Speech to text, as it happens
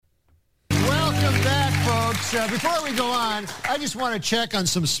folks, before we go on, I just want to check on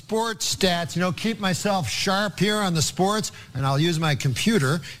some sports stats, keep myself sharp here on the sports, and I'll use my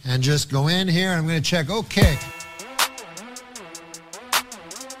computer and just go in here, and I'm going to check, okay.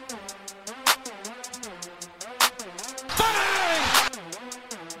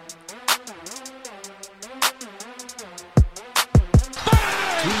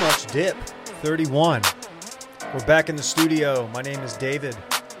 Too much Dipp, 31. We're back in the studio. My name is David.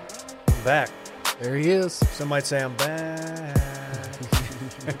 I'm back. There he is. Some might say I'm back.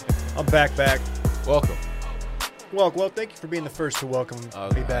 I'm back. Welcome. Well, thank you for being the first to welcome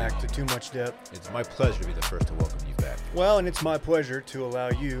me back to Too Much Dipp. It's my pleasure to be the first to welcome you back. Well, and it's my pleasure to allow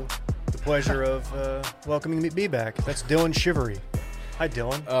you the pleasure of welcoming me back. That's Dylan Shivery. Hi,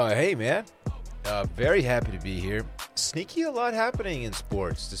 Dylan. Hey, man. Very happy to be here. Sneaky a lot happening in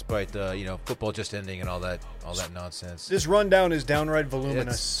sports, despite football just ending and all that nonsense. This rundown is downright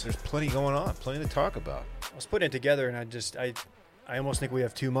voluminous. There's plenty going on, plenty to talk about. I was putting it together, and I almost think we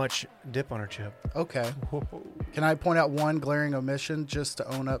have too much Dipp on our chip. Okay. Can I point out one glaring omission just to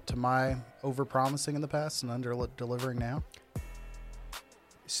own up to my over-promising in the past and under-delivering now?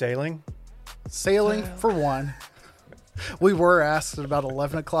 Sailing For one. We were asked at about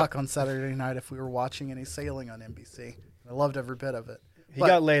 11 o'clock on Saturday night if we were watching any sailing on NBC. I loved every bit of it. He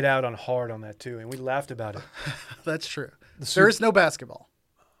got laid out on hard on that, too, and we laughed about it. That's true. There is no basketball.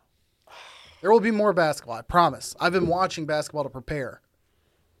 There will be more basketball, I promise. I've been watching basketball to prepare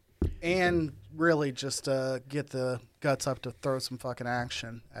and really just get the guts up to throw some fucking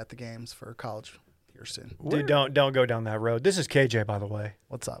action at the games for college here soon. Dude, don't go down that road. This is KJ, by the way.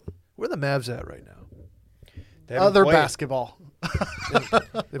 What's up? Where are the Mavs at right now? Other basketball. They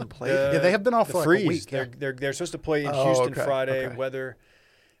haven't played. Yeah, they have been off for like a week. They're supposed to play in Houston Friday. Okay. Whether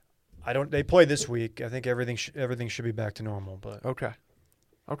they play this week. I think everything should be back to normal. But Okay.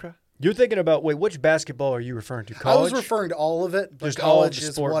 You're thinking about which basketball are you referring to? College? I was referring to all of it, but Just all of college the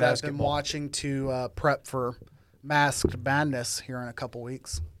is sport what basketball. I've been watching to prep for Masked Madness here in a couple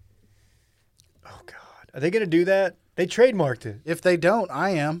weeks. Oh God, are they going to do that? They trademarked it. If they don't, I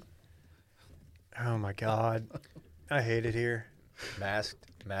am. Oh my God, I hate it here. Masked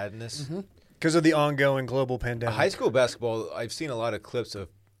Madness. Because of the ongoing global pandemic. High school basketball, I've seen a lot of clips of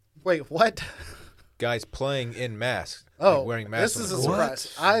Wait, what? guys playing in masks. Oh, like wearing masks. this is a on the court.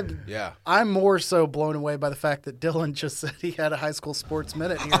 surprise. Yeah. I'm more so blown away by the fact that Dylan just said he had a high school sports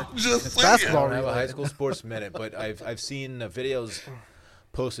minute here. It's I basketball don't have a high related. school sports minute, but I've seen videos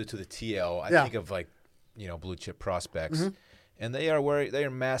posted to the TL. I Yeah. think of blue chip prospects, and they are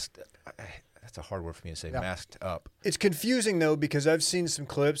masked. That's a hard word for me to say. Yeah. Masked up. It's confusing though because I've seen some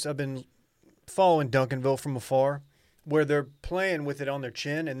clips. I've been following Duncanville from afar, where they're playing with it on their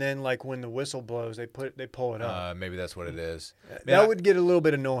chin, and then like when the whistle blows, they pull it up. Maybe that's what it is. That would get a little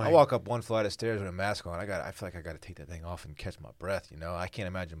bit annoying. I walk up one flight of stairs with a mask on. I feel like I got to take that thing off and catch my breath. I can't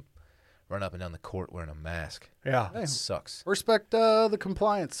imagine running up and down the court wearing a mask. Yeah, It sucks. Respect the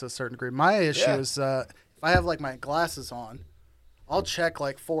compliance to a certain degree. My issue is if I have like my glasses on, I'll check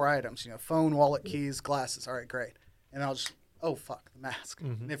like 4 items, phone, wallet, keys, glasses. All right, great. And I'll just, oh, fuck, the mask.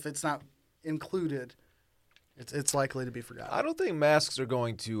 And if it's not included, it's likely to be forgotten. I don't think masks are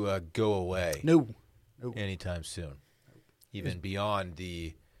going to go away No. anytime soon, even beyond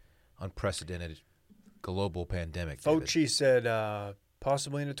the unprecedented global pandemic. David. Fauci said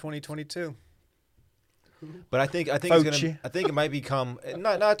possibly into 2022. But I think it's gonna. I think it might become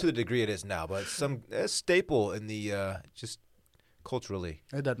not to the degree it is now, but a staple in the just culturally.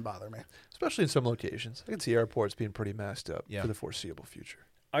 It doesn't bother me. Especially in some locations. I can see airports being pretty masked up Yeah. for the foreseeable future.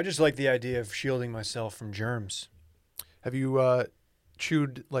 I just like the idea of shielding myself from germs. Have you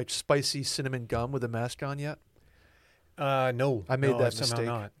chewed like spicy cinnamon gum with a mask on yet? No. I made No, that somehow mistake.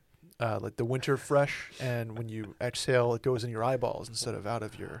 not. Like the winter fresh, and when you exhale, it goes in your eyeballs instead of out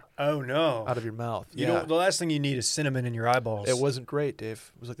of your Oh no. mouth. You know, the last thing you need is cinnamon in your eyeballs. It wasn't great,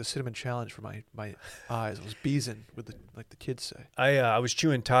 Dave. It was like the cinnamon challenge for my eyes. It was beezing, like the kids say. I was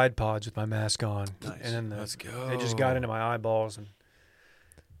chewing Tide Pods with my mask on, Nice. and then Let's go. they just got into my eyeballs. And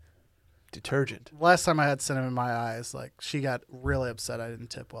Detergent. Last time I had cinnamon in my eyes, like she got really upset I didn't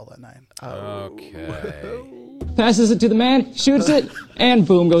tip well that night. Okay. Passes it to the man, shoots it, and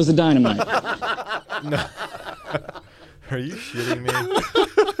boom goes the dynamite. Are you shitting me?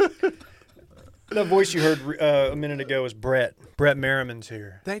 that voice you heard a minute ago was Brett. Brett Merriman's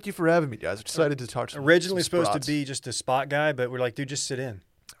here. Thank you for having me, guys. Excited to talk. Originally some supposed sprots. to be just a spot guy, but we're like, dude, just sit in.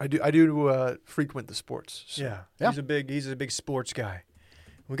 I do frequent the sports. So. Yeah. He's a big sports guy.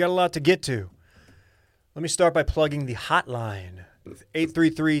 We got a lot to get to. Let me start by plugging the hotline.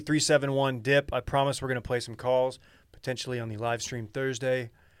 833-371-DIP. I promise we're going to play some calls, potentially on the live stream Thursday.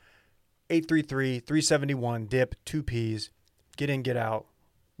 833-371-DIP, 2 Ps. Get in, get out.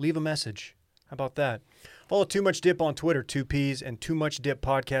 Leave a message. How about that? Follow Too Much Dip on Twitter, 2 Ps, and Too Much Dip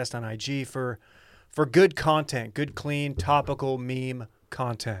Podcast on IG for good content, good, clean, topical meme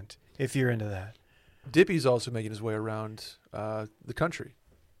content, if you're into that. Dippy's also making his way around the country.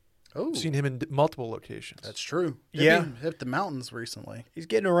 Oh, I've seen him in multiple locations. that's true. Yeah. Dippy hit the mountains recently. He's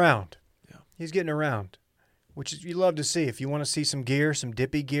getting around. Yeah. He's getting around, which is you love to see. If you want to see some gear, some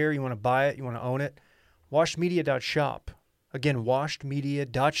Dippy gear, you want to buy it, you want to own it, washedmedia.shop. Again,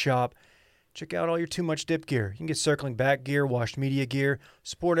 washedmedia.shop. Check out all your Too Much Dip gear. You can get circling back gear, washed media gear,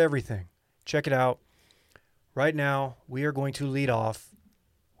 support everything. Check it out. Right now, we are going to lead off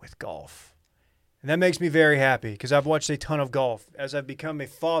with golf. And that makes me very happy because I've watched a ton of golf. As I've become a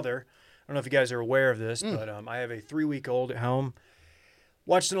father, I don't know if you guys are aware of this, but I have a 3-week-old at home.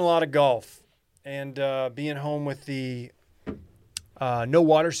 Watching a lot of golf. And being home with the no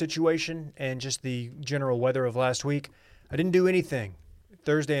water situation and just the general weather of last week, I didn't do anything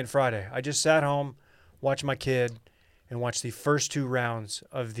Thursday and Friday. I just sat home, watched my kid, and watched the first 2 rounds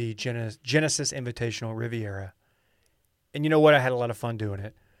of the Genesis Invitational Riviera. And you know what? I had a lot of fun doing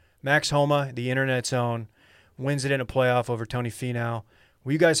it. Max Homa, the internet's own, wins it in a playoff over Tony Finau.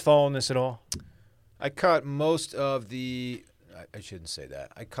 Were you guys following this at all? I caught most of the – I shouldn't say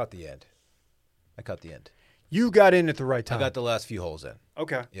that. I caught the end. You got in at the right time. I got the last few holes in.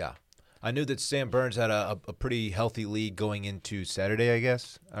 Okay. Yeah. I knew that Sam Burns had a pretty healthy lead going into Saturday, I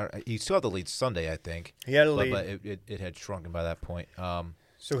guess. He still had the lead Sunday, I think. He had a lead. But it had shrunken by that point.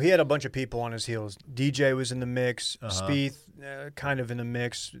 So he had a bunch of people on his heels. DJ was in the mix. Spieth kind of in the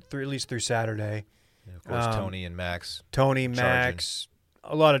mix, at least through Saturday. And of course, Tony and Max. Tony, Max,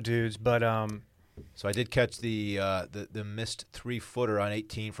 a lot of dudes. But so I did catch the missed 3-footer on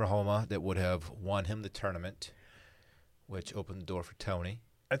 18 for Homa that would have won him the tournament, which opened the door for Tony.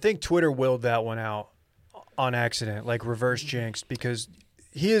 I think Twitter willed that one out on accident, like reverse jinxed, because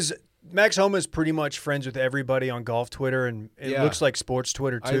Max Homa is pretty much friends with everybody on golf Twitter, and it looks like sports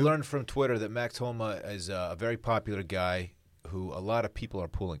Twitter too. I learned from Twitter that Max Homa is a very popular guy who a lot of people are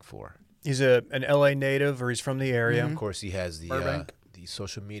pulling for. He's an LA native, or he's from the area. Of course, he has the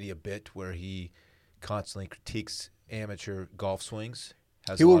social media bit where he constantly critiques amateur golf swings.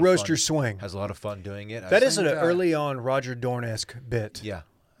 He will roast your swing. Has a lot of fun doing it. That is an early on Roger Dorn-esque bit. Yeah.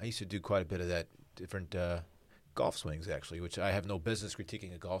 I used to do quite a bit of that, different golf swings, actually, which I have no business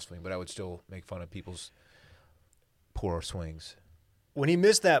critiquing a golf swing, but I would still make fun of people's poor swings. When he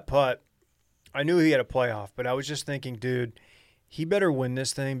missed that putt, I knew he had a playoff, but I was just thinking, dude, he better win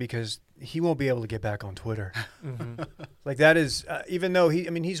this thing because he won't be able to get back on Twitter. Like that is, even though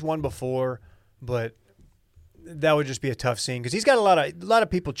he's won before, but that would just be a tough scene because he's got a lot of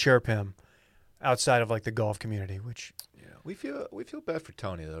people chirp him outside of like the golf community, which. We feel bad for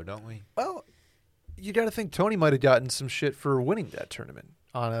Tony, though, don't we? Well, you got to think Tony might have gotten some shit for winning that tournament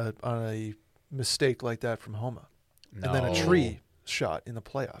on a mistake like that from Homa. No. And then a tree shot in the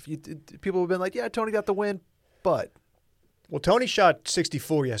playoff. People have been like, yeah, Tony got the win, but. Well, Tony shot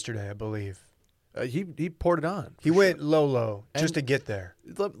 64 yesterday, I believe. He poured it on. He went low just to get there.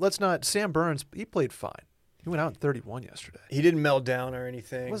 Let's not. Sam Burns, he played fine. He went out in 31 yesterday. He didn't melt down or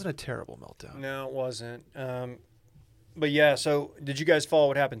anything. It wasn't a terrible meltdown. No, it wasn't. But yeah, so did you guys follow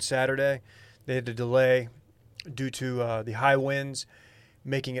what happened Saturday? They had to delay due to the high winds,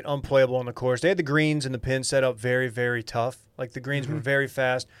 making it unplayable on the course. They had the greens and the pins set up very, very tough. Like the greens were very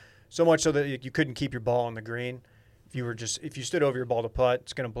fast, so much so that you couldn't keep your ball on the green. If you stood over your ball to putt,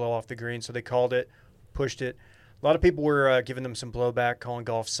 it's going to blow off the green. So they called it, pushed it. A lot of people were giving them some blowback, calling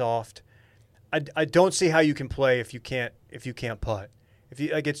golf soft. I don't see how you can play if you can't putt.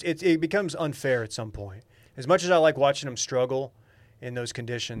 It becomes unfair at some point. As much as I like watching them struggle in those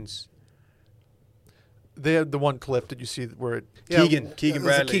conditions. They had the one clip. Did you see where it? Keegan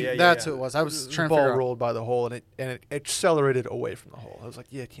Bradley. That's who it was. I was trying to figure figure out. Rolled by the hole and it accelerated away from the hole. I was like,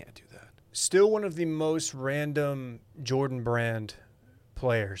 yeah, I can't do that. Still one of the most random Jordan Brand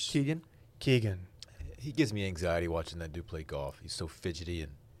players. Keegan. He gives me anxiety watching that dude play golf. He's so fidgety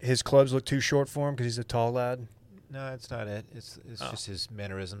and his clubs look too short for him because he's a tall lad. No, it's not it. It's just his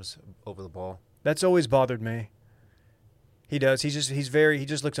mannerisms over the ball. That's always bothered me. He does. He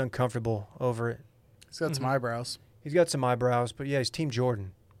just looks uncomfortable over it. He's got some eyebrows. He's got some eyebrows, but yeah, he's Team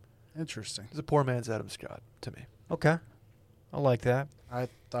Jordan. Interesting. He's a poor man's Adam Scott to me. Okay. I like that. I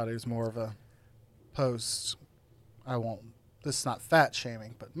thought he was more of a post. This is not fat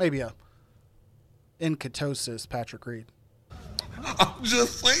shaming, but maybe a in ketosis Patrick Reed. I'm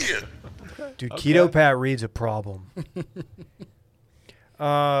just saying. Dude, Keto Pat Reed's a problem.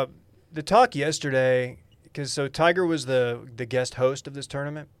 The talk yesterday, because Tiger was the guest host of this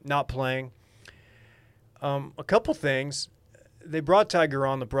tournament, not playing. A couple things. They brought Tiger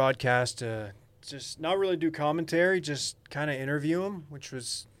on the broadcast to just not really do commentary, just kind of interview him, which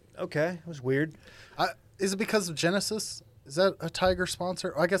was okay. It was weird. Is it because of Genesis? Is that a Tiger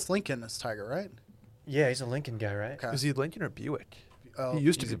sponsor? I guess Lincoln is Tiger, right? Yeah, he's a Lincoln guy, right? Okay. Is he Lincoln or Buick? Oh, He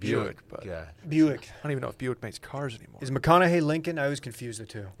used to He's be a Buick, but guy. Buick. I don't even know if Buick makes cars anymore. Is McConaughey Lincoln? I always confuse the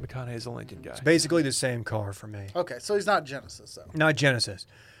two. McConaughey's a Lincoln guy. It's basically the same car for me. Okay, so he's not Genesis, though. Not Genesis.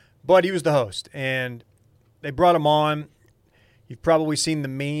 But he was the host, and they brought him on. You've probably seen the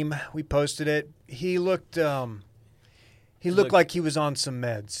meme. We posted it. He looked like he was on some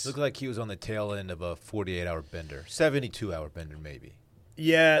meds. Looked like he was on the tail end of a 48-hour bender, 72-hour bender maybe.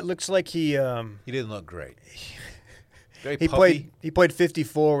 Yeah, it looks like he He didn't look great. Very he puffy. played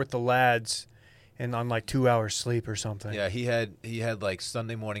 54 with the lads and on like 2 hours sleep or something. Yeah, he had like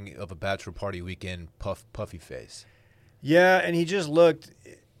Sunday morning of a bachelor party weekend puffy face. Yeah, and he just looked,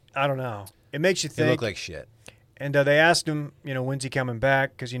 I don't know. It makes you He think. looked like shit. And they asked him, when's he coming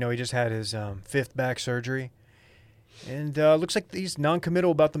back? Because, he just had his fifth back surgery. And looks like he's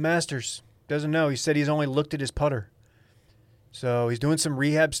non-committal about the Masters. Doesn't know. He said he's only looked at his putter. So he's doing some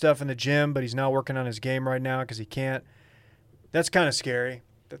rehab stuff in the gym, but he's not working on his game right now because he can't. That's kind of scary.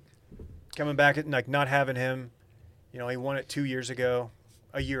 Coming back and like not having him. He won it 2 years ago.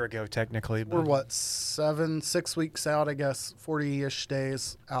 A year ago, technically. But We're 6 weeks out, I guess, 40-ish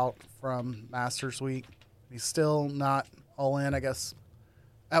days out from Masters week. He's still not all in, I guess.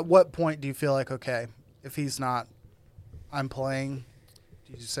 At what point do you feel like, okay, if he's not, I'm playing,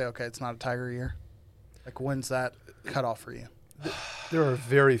 do you say, okay, it's not a Tiger year? Like, when's that cutoff for you? There are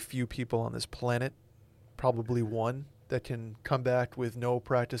very few people on this planet, probably one, that can come back with no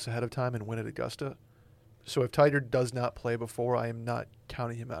practice ahead of time and win at Augusta. So if Tiger does not play before, I am not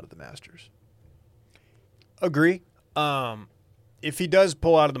counting him out of the Masters. Agree. If he does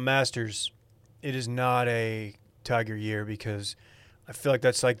pull out of the Masters, it is not a Tiger year because I feel like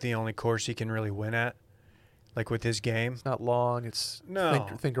that's like the only course he can really win at, like with his game. It's not long. It's No.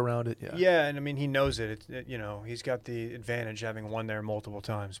 think around it. Yeah. Yeah, and I mean he knows it. He's got the advantage having won there multiple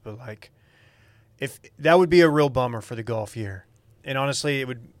times. But like, if that would be a real bummer for the golf year, and honestly, it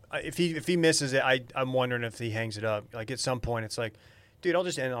would. If he misses it, I'm wondering if he hangs it up. Like at some point, it's like, dude, I'll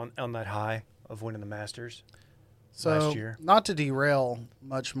just end on that high of winning the Masters last year. Not to derail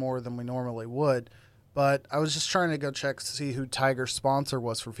much more than we normally would, but I was just trying to go check to see who Tiger's sponsor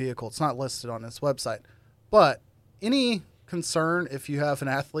was for vehicle. It's not listed on his website. But any concern if you have an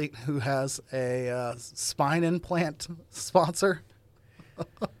athlete who has a spine implant sponsor?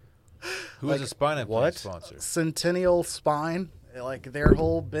 Who is a spine implant sponsor? Centennial Spine, like their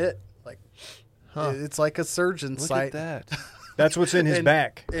whole bit, like it's like a surgeon Look site. at that. That's what's in his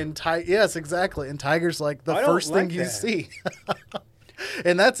back. Yes, exactly. And Tiger's like the I don't first thing like you that. see.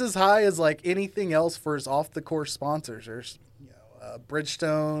 And that's as high as like anything else for his off the course sponsors. There's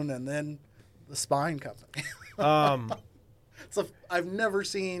Bridgestone and then the spine company. So I've never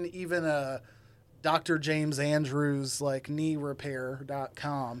seen even a Dr. James Andrews like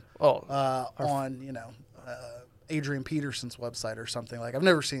kneerepair.com on Adrian Peterson's website or something. Like I've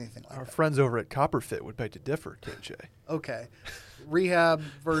nenever seen anything like Our that. friends over at Copperfit would beg to differ, KJ. Okay. Rehab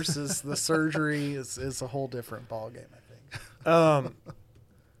versus the surgery is a whole different ballgame, I think.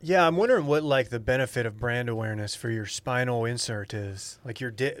 Yeah, I'm wondering what like the benefit of brand awareness for your spinal insert is. Like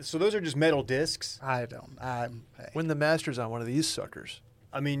your so those are just metal discs. I don't. Hey. Win the Masters on one of these suckers.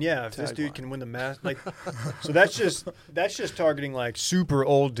 I mean, yeah, if this dude Tagline. can win the like, so that's just targeting like super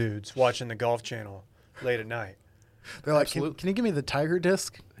old dudes watching the Golf Channel late at night. They're like, can you give me the Tiger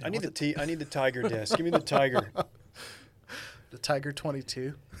disc? I need the Tiger disc. Give me the Tiger, The Tiger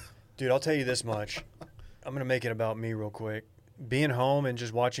 22. dude. I'll tell you this much. I'm gonna make it about me real quick. Being home and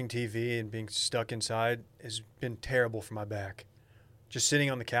just watching TV and being stuck inside has been terrible for my back. Just sitting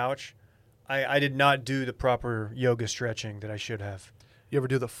on the couch, I did not do the proper yoga stretching that I should have. You ever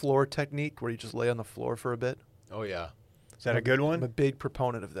do the floor technique where you just lay on the floor for a bit? Oh yeah. Is that a good I'm a one? big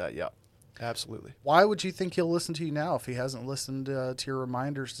proponent of that. Yeah, absolutely. Why would you think he'll listen to you now if he hasn't listened to your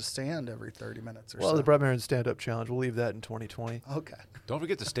reminders to stand every 30 minutes or Well, so? the Brett Marin stand-up challenge, we'll leave that in 2020. Okay. Don't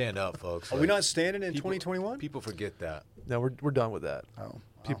forget to stand up, folks. Are we not standing in 2021? People forget that. No, we're done with that. Oh.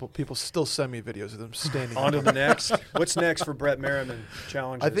 People still send me videos of them standing. On to the next. What's next for Brett Merriman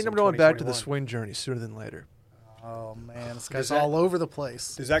challenges? I think I'm in going back to the 2021? swing journey sooner than later. Oh, man. This guy's that- all over the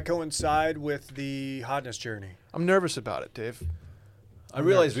place. Does that coincide with the hotness journey? I'm nervous about it, Dave. I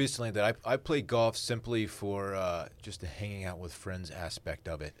realized recently that I play golf simply for just the hanging out with friends aspect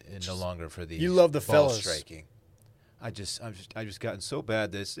of it, and no longer for the You love the ball fellas. striking. I just gotten so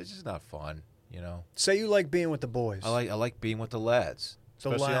bad. It's just not fun. You know, Say you like being with the boys. I like being with the lads, The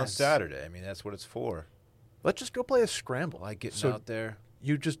especially on lads. Saturday. I mean, that's what it's for. Let's just go play a scramble. I like getting So out there.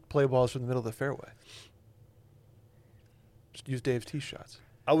 you just play balls from the middle of the fairway. Just use Dave's tee shots.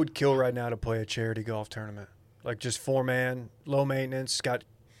 I would kill right now to play a charity golf tournament. Like just 4-man, low maintenance, got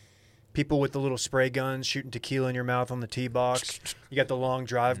people with the little spray guns shooting tequila in your mouth on the tee box. You got the long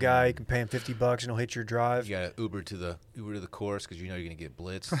drive guy. You can pay him $50 and he'll hit your drive. You got to Uber to the course because you know you're going to get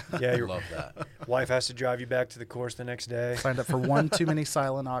blitzed. Yeah, I you're- love that. Wife has to drive you back to the course the next day. Signed up for one too many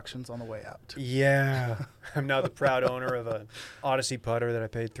silent auctions on the way out. Yeah. I'm now the proud owner of a Odyssey putter that I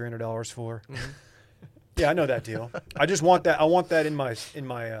paid $300 for. Yeah, I know that deal. I just want that. I want that in my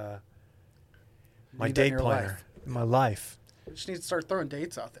my Need that in date your planner, life. in my life. We just need to start throwing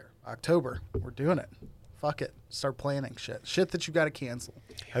dates out there. October, we're doing it. Fuck it. Start planning shit that you got to cancel.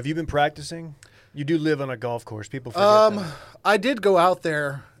 Have you been practicing? You do live on a golf course. People forget that. I did go out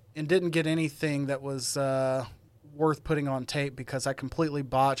there and didn't get anything that was worth putting on tape because I completely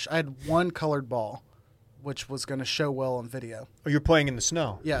botched. I had one colored ball, which was going to show well on video. Oh, you're playing in the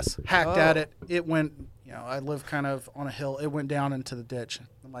snow. Yes, hacked at it. It went, I live kind of on a hill. It went down into the ditch.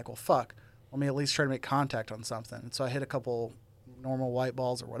 I'm like, well, fuck. Let me at least try to make contact on something. And so I hit a couple normal white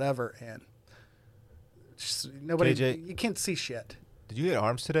balls or whatever, and just, nobody, KJ? you can't see shit. Did you hit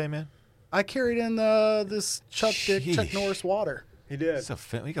arms today, man? I carried in this Chuck Sheesh. Norris water. He did. It's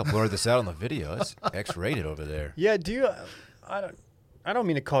we got to blur this out on the video. It's X-rated over there. Yeah. Do you? I don't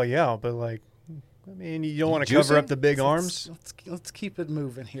mean to call you out, but like, I mean, you don't want to cover juicing? up the big arms. Let's keep it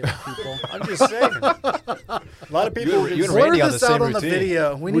moving here, people. I'm just saying. A lot of people. You and Blur Randy on the this out same on the routine.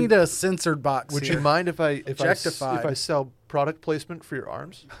 video. We need a censored box Would here. you mind if I Objectified. sell product placement for your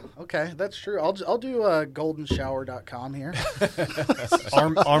arms? Okay, that's true. I'll do goldenshower.com here.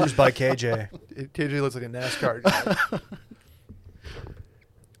 Arms by KJ. KJ looks like a NASCAR guy.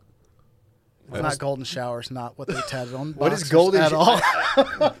 It's not Golden Shower's not what they tatted on. What is boxers Golden at all?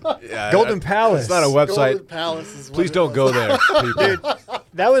 Yeah, Golden Palace. It's not a website. Golden Palace is what Please it don't was. go there, people.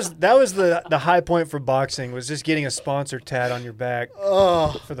 That was the high point for boxing was just getting a sponsor tat on your back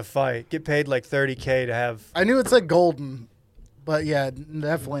for the fight. Get paid like $30K to have. I knew it said golden, but yeah,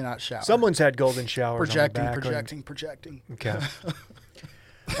 definitely not shower. Someone's had golden showers. projecting, on the back. projecting. Okay.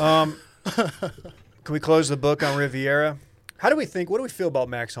 Can we close the book on Riviera? What do we feel about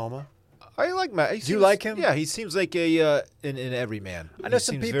Max Homa? I like Matt. Do you like him? Yeah, he seems like an everyman. I know He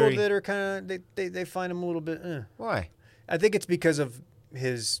some seems people very- that are kind of they find him a little bit. Why? I think it's because of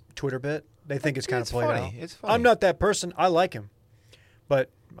his Twitter bit. They think it's kind of It's played funny. out. It's funny. I'm not that person. I like him, but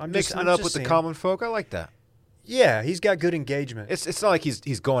I'm Mixing just, it up with the common folk. I like that. Yeah, he's got good engagement. It's not like he's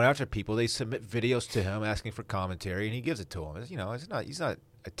going after people. They submit videos to him asking for commentary, and he gives it to them. He's not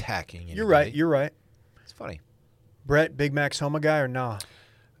attacking. You're right. anybody. You're right. It's funny. Brett, big Max Homa guy or nah?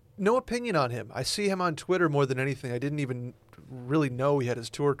 No opinion on him. I see him on Twitter more than anything. I didn't even really know he had his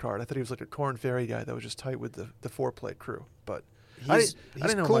tour card. I thought he was like a Corn Ferry guy that was just tight with the foreplay crew. But He's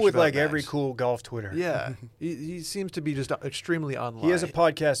didn't know cool much with about like Max. every cool golf Twitter. Yeah, he seems to be just extremely online. He has a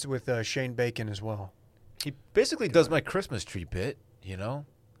podcast with Shane Bacon as well. He basically does my Christmas tree bit.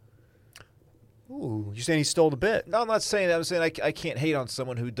 Ooh, you saying he stole the bit? No, I'm not saying that. I'm saying I can't hate on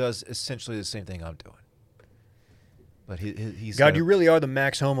someone who does essentially the same thing I'm doing. But he's God, got you really are the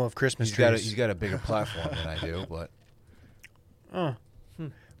Max Homa of Christmas trees. he's got a bigger platform than I do. But Well,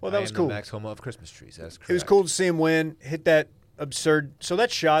 I that was am cool. the Max Homa of Christmas trees. That's correct. It was cool to see him win, hit that absurd. So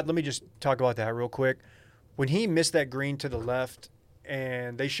that shot, let me just talk about that real quick. When he missed that green to the left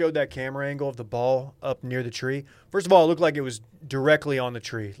and they showed that camera angle of the ball up near the tree, first of all, it looked like it was directly on the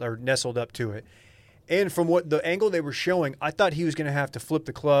tree or nestled up to it. And from what the angle they were showing, I thought he was going to have to flip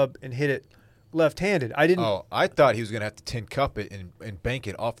the club and hit it left-handed. I didn't. Oh, I thought he was going to have to tin cup it and bank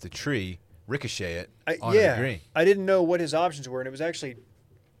it off the tree, ricochet it onto the green. I didn't know what his options were, and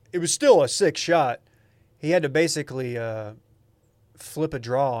it was still a sick shot. He had to basically flip a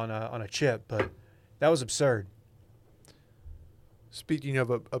draw on a chip, but that was absurd. Speaking of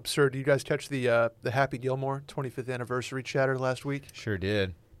absurd, did you guys catch the Happy Gilmore 25th anniversary chatter last week? Sure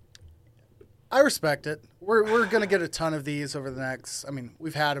did. I respect it. We're going to get a ton of these over the next. I mean,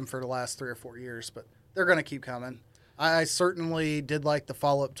 we've had them for the last 3 or 4 years, but they're going to keep coming. I certainly did like the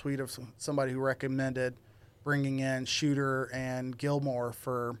follow-up tweet of somebody who recommended bringing in Shooter and Gilmore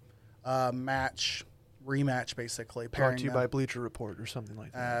for rematch, basically. Brought to you them. by Bleacher Report or something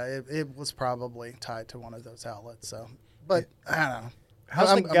like that. It was probably tied to one of those outlets. So, but I don't know. How's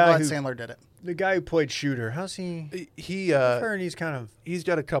I'm the guy glad who Sandler did it. the guy who played Shooter? How's he? He I've heard he's kind of. he's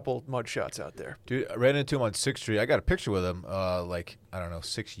got a couple mud shots out there. Dude, I ran into him on 6th Street. I got a picture with him,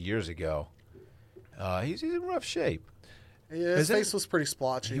 6 years ago. He's in rough shape. Yeah, his face was pretty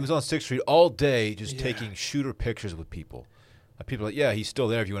splotchy. He was on 6th Street all day just taking shooter pictures with people. People are like, yeah, he's still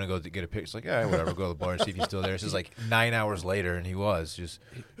there if you want to go get a picture. It's like, yeah, whatever, go to the bar and see if he's still there. This is like 9 hours later, and he was just,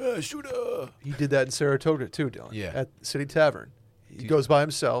 shooter. He did that in Saratoga, too, Dylan. Yeah. At City Tavern. He goes by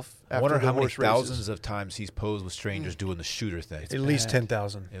himself I after wonder the how many horse races. thousands of times he's posed with strangers doing the shooter thing. At least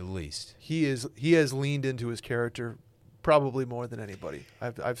 10,000. At least. He has leaned into his character probably more than anybody.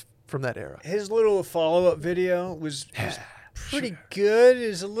 I've from that era. His little follow-up video was pretty good.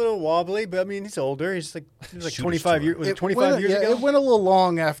 It's a little wobbly, but I mean, he's older. He was like Shooter 25 years. Was it 25 years ago? It went a little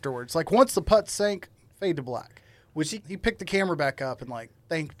long afterwards. Like once the putt sank, fade to black. Was he? He picked the camera back up and like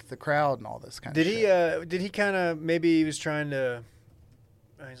thanked the crowd and all this kind of Did shit. he? Did he kind of? Maybe he was trying to.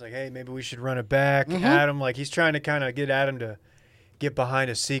 He's like, hey, maybe we should run it back. Adam, like he's trying to kind of get Adam to get behind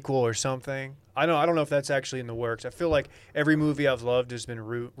a sequel or something. I don't know if that's actually in the works. I feel like every movie I've loved has been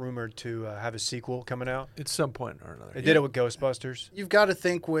rumored to have a sequel coming out. At some point or another. They did it with Ghostbusters. You've got to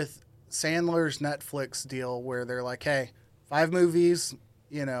think with Sandler's Netflix deal where they're like, hey, 5 movies,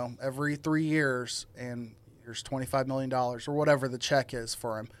 every 3 years, and here's $25 million or whatever the check is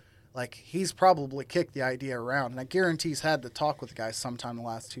for him. Like, he's probably kicked the idea around. And I guarantee he's had to talk with the guys sometime in the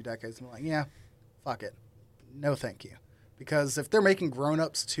last 2 decades and be like, yeah, fuck it. No, thank you. Because if they're making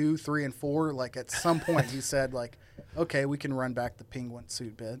Grown-Ups 2, 3, and 4, like, at some point he said, like, okay, we can run back the penguin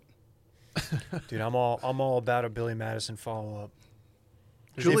suit bit. Dude, I'm all about a Billy Madison follow-up.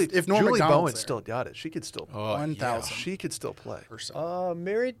 If Norm Julie Macdonald's Bowen there. still got it. She could still 1,000%. She could still play.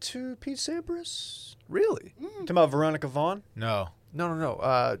 Married to Pete Sampras? Really? Talking about Veronica Vaughn? No.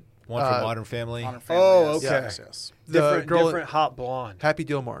 No. One from Modern Family. Modern Family, Oh, yes. okay. Yes. Different hot blonde. Happy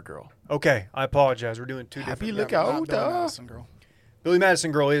Gilmore girl. Okay, I apologize. We're doing two different. Look out, Billy Madison girl. Billy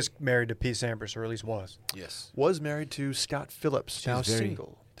Madison girl is married to Pete Sampras, or at least was. Yes. Was married to Scott Phillips. She's Now very,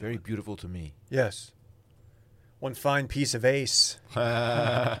 single. very beautiful to me. Yes. One fine piece of ace.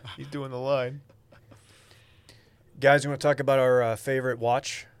 He's doing the line. Guys, you want to talk about our favorite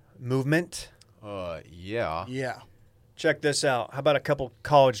watch movement? Yeah. Yeah. Check this out. How about a couple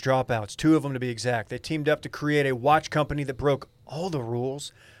college dropouts? 2 of them to be exact. They teamed up to create a watch company that broke all the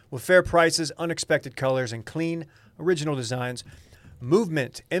rules with fair prices, unexpected colors, and clean, original designs.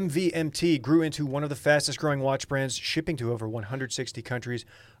 Movement, MVMT, grew into one of the fastest growing watch brands, shipping to over 160 countries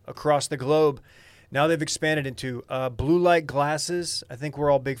across the globe. Now they've expanded into blue light glasses. I think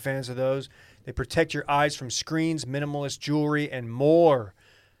we're all big fans of those. They protect your eyes from screens, minimalist jewelry, and more.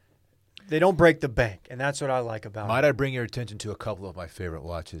 They don't break the bank, and that's what I like about Might it. I bring your attention to a couple of my favorite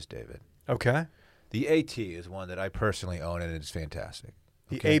watches, David? Okay. The AT is one that I personally own, and it's fantastic.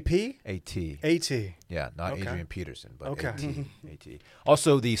 The Okay? AP? AT. AT. Yeah, not Okay. Adrian Peterson, but Okay. AT.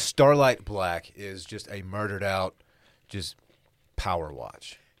 Also, the Starlight Black is just a murdered out, just power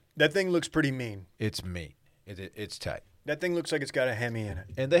watch. That thing looks pretty mean. It's mean. It's tight. That thing looks like it's got a Hemi in it.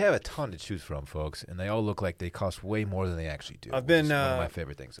 And they have a ton to choose from, folks, and they all look like they cost way more than they actually do. I've been which is one of my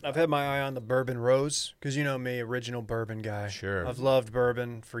favorite things. I've had my eye on the Bourbon Rose because you know me, original bourbon guy. Sure. I've loved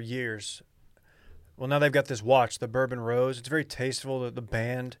bourbon for years. Well, now they've got this watch, the Bourbon Rose. It's very tasteful, the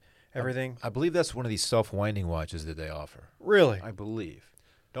band, everything. I believe that's one of these self-winding watches that they offer. Really? I believe.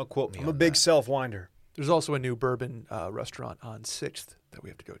 Don't quote me I'm on a big that. self-winder. There's also a new bourbon restaurant on 6th that we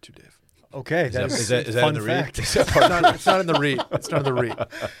have to go to, Dave. Okay, Is that that's in fun the read? fact. It's not in the REIT. It's not in the REIT.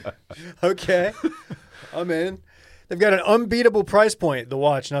 Okay, I'm in. They've got an unbeatable price point, the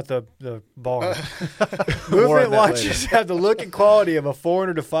watch, not the bar. More Movement on that watches have the look and quality of a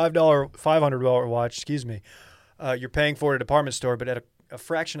 $400 to $500 watch. Excuse me. You're paying for it at a department store, but at a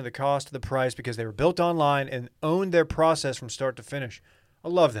fraction of the cost of the price because they were built online and owned their process from start to finish. I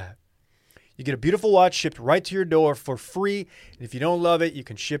love that. You get a beautiful watch shipped right to your door for free. And if you don't love it, you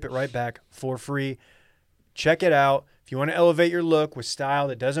can ship it right back for free. Check it out. If you want to elevate your look with style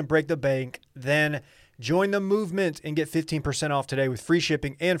that doesn't break the bank, then join the movement and get 15% off today with free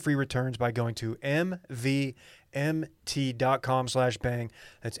shipping and free returns by going to mvmt.com/bang.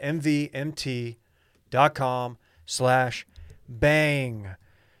 That's mvmt.com/bang.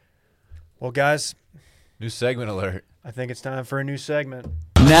 Well, guys, New segment alert. I think it's time for a new segment.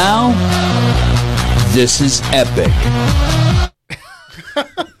 Now, this is epic.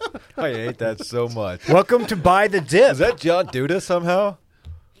 I hate that so much. Welcome to Buy the Dip. Is that John Duda somehow?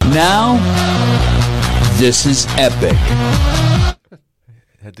 Now, this is epic.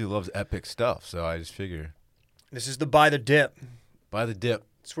 That dude loves epic stuff, so I just figure. This is the Buy the Dip. Buy the dip.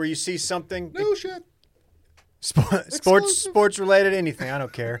 It's where you see something. No shit. Sports related, anything. I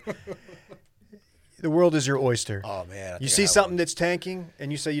don't care. The world is your oyster. Oh, man. You see something that's tanking,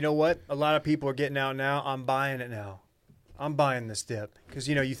 and you say, you know what? A lot of people are getting out now. I'm buying it now. I'm buying this dip because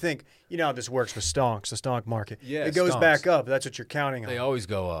you think how this works with stonks, the stonk market. Yeah, it goes stonks. back up. That's what you're counting on. They always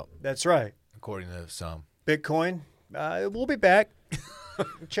go up, That's right. according to some. Bitcoin, we'll be back.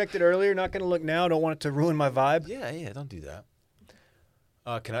 Checked it earlier. Not going to look now. Don't want it to ruin my vibe. Yeah, don't do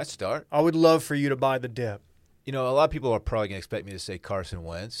that. Can I start? I would love for you to buy the dip. A lot of people are probably going to expect me to say Carson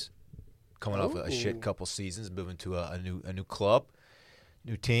Wentz, coming off a shit couple seasons, moving to a new club,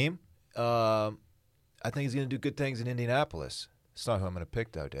 new team. I think he's going to do good things in Indianapolis. It's not who I'm going to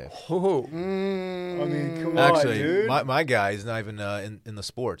pick, though, Dave. Oh, I mean, come Actually, on, dude. my guy is not even in the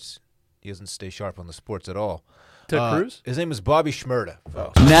sports. He doesn't stay sharp on the sports at all. Ted Cruz? His name is Bobby Shmurda.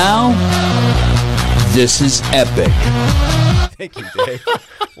 Oh. Now, this is epic. Thank you, Dave.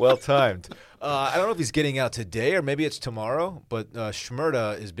 Well timed. I don't know if he's getting out today or maybe it's tomorrow, but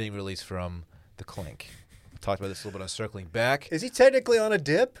Shmurda is being released from the clink. We talked about this a little bit on Circling Back. Is he technically on a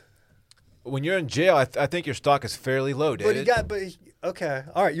dip? When you're in jail, I think your stock is fairly low, David. Okay.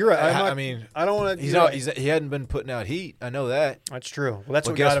 All right, you're right. I don't want to. He hadn't been putting out heat. I know that. That's true. Well, that's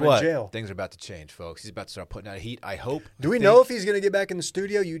But what guess got him what? in jail. Things are about to change, folks. He's about to start putting out heat. I hope. Do we know if he's going to get back in the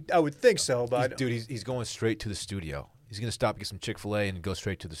studio? I would think so, but He's going straight to the studio. He's going to stop, get some Chick-fil-A, and go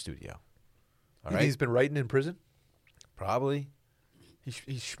straight to the studio. All right. He's been writing in prison? Probably. He's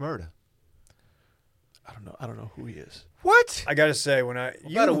Shmurda. I don't know who he is. What? I got to say,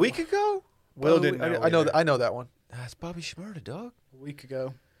 About a week ago? Will didn't know. I know that one. That's Bobby Shmurda, dog. A week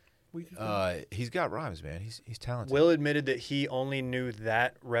ago. He's got rhymes, man. He's talented. Will admitted that he only knew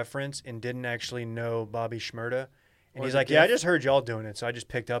that reference and didn't actually know Bobby Shmurda. And he's like, yeah, I just heard y'all doing it, so I just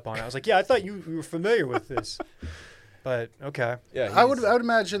picked up on it. I was like, yeah, I thought you were familiar with this. But, okay. Yeah, I would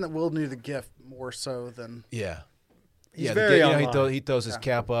imagine that Will knew the gift more so than... Yeah. He's very online. He throws his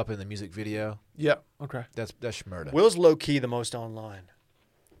cap up in the music video. Yeah, okay. That's Shmurda. Will's low-key the most online.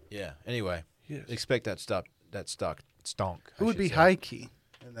 Yeah. Anyway, Yes. expect that stock stonk. Who would be high key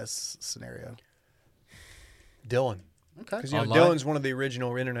in this scenario? Dylan. Okay. Because Online? Dylan's one of the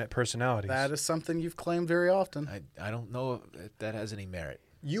original internet personalities. That is something you've claimed very often. I don't know if that has any merit.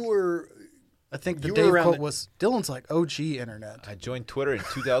 You were... I think the You were Dave around quote the- was, Dylan's like OG internet. I joined Twitter in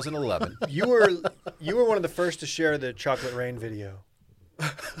 2011. You were one of the first to share the Chocolate Rain video.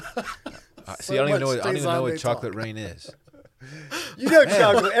 See, I don't even know stays on what they Chocolate talk. Rain is. You know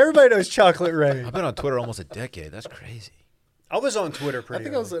Chocolate. Everybody knows Chocolate Rain. I've been on Twitter almost a decade. That's crazy. I was on Twitter I pretty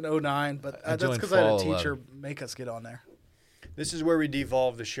think I was early. in 09, but I that's joined because I had a fall teacher 11. make us get on there. This is where we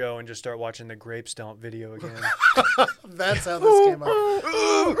devolve the show and just start watching the Grape Stomp video again. That's how this came up.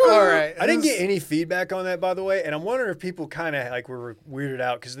 All right. I didn't get any feedback on that, by the way, and I'm wondering if people kind of were weirded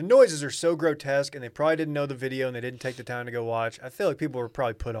out because the noises are so grotesque and they probably didn't know the video and they didn't take the time to go watch. I feel like people were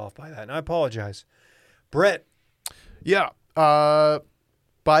probably put off by that, and I apologize. Brett, Yeah.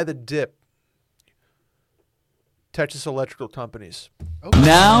 Buy the dip. Texas Electrical Companies.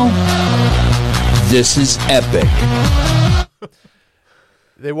 Now, this is epic.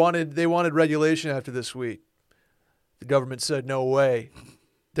 They wanted regulation after this week. The government said no way.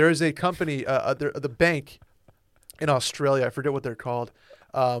 There is a company, the bank in Australia. I forget what they're called,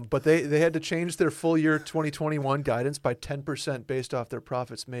 but they had to change their full year 2021 guidance by 10% based off their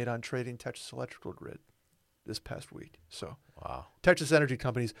profits made on trading Texas Electrical Grid this past week. So Wow. Texas energy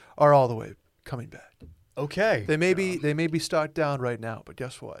companies are all the way coming back. okay. They may be stocked down right now, but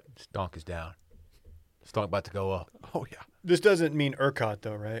guess what? Stonk is down. Stonk about to go up. Oh yeah, This doesn't mean ERCOT,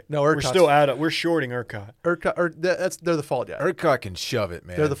 though, right? No, We're ERCOT's- still we're shorting ERCOT. they're the fall guy. ERCOT can shove it,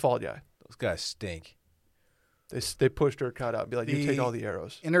 man. They're the fall guy. Those guys stink. They pushed ERCOT out and be like, you take all the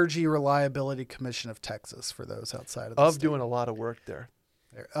arrows. Energy Reliability Commission of Texas for those outside of the state. Doing a lot of work there.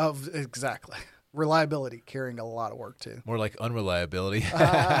 Exactly. Reliability, carrying a lot of work too. More like unreliability.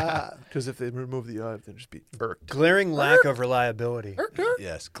 Because if they remove the then it'd just be irked. Glaring lack of reliability.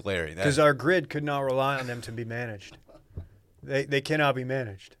 Yes, glaring. Because our grid could not rely on them to be managed. They cannot be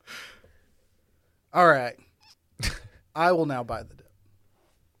managed. All right. I will now buy the dip.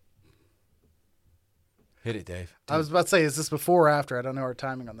 Hit it, Dave. I was about to say, is this before or after? I don't know our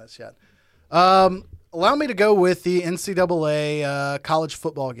timing on this yet. Allow me to go with the NCAA college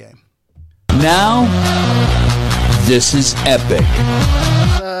football game. Now, this is epic.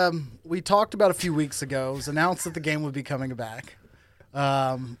 We talked about a few weeks ago. It was announced that the game would be coming back.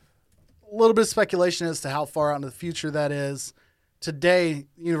 A little bit of speculation as to how far out into the future that is. Today,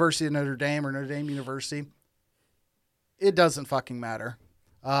 University of Notre Dame or Notre Dame University, it doesn't fucking matter.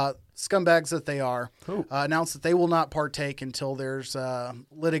 Scumbags that they are, announced that they will not partake until there's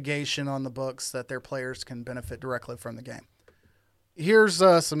litigation on the books that their players can benefit directly from the game. Here's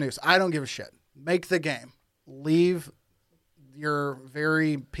some news. I don't give a shit. Make the game. Leave your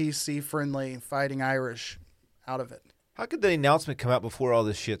very PC-friendly Fighting Irish out of it. How could the announcement come out before all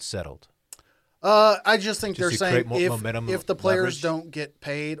this shit settled? I just think Just they're to create saying more momentum, if the players leverage? don't get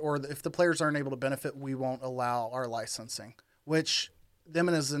paid or if the players aren't able to benefit, we won't allow our licensing. Which them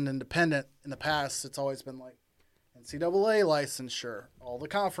as an independent in the past, it's always been like NCAA licensure, all the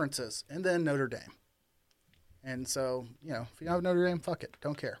conferences, and then Notre Dame. And so, if you don't have Notre Dame, fuck it.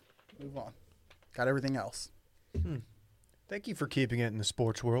 Don't care. Move on. Got everything else. Thank you for keeping it in the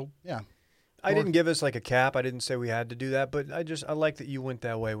sports world. Yeah. I didn't give us like a cap. I didn't say we had to do that, but I like that you went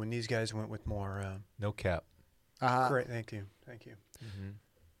that way when these guys went with more. No cap. Great, thank you.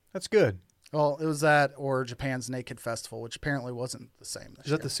 That's good. Well, it was that or Japan's Naked Festival, which apparently wasn't the same this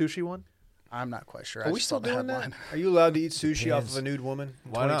Is that year. the sushi one? I'm not quite sure. Are I we just still saw the doing that? headline. Are you allowed to eat sushi off Depends. of a nude woman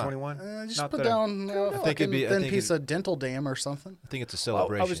in Why not? 2021? Just Not put that I- down a think it'd be- I thin think piece of dental dam or something. I think it's a Well,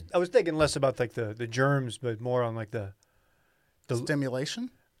 celebration. I was thinking less about like the germs, but more on like the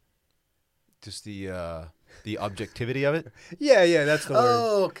Stimulation? Just the objectivity of it. yeah, that's the word.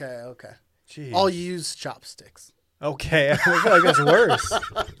 Oh, okay. Jeez. I'll use chopsticks. Okay, I feel like that's worse.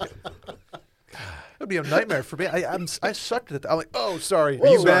 That'd be a nightmare for me. I sucked at that. I'm like, oh, sorry. Are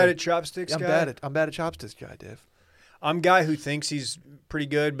you Sorry. bad at chopsticks, I'm guy? bad at chopsticks, guy, Dave. I'm a guy who thinks he's pretty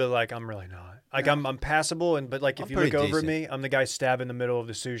good, but like I'm really not. Like I'm passable, but like if I'm you look pretty over at decent. me, I'm the guy stabbing the middle of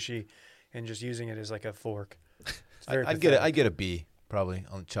the sushi and just using it as like a fork. It's very I'd pathetic. get a B probably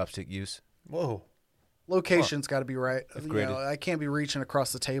on chopstick use. Whoa. Location's got to be right. If graded. I can't be reaching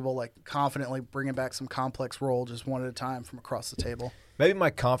across the table like confidently bringing back some complex roll just one at a time from across the table. Maybe my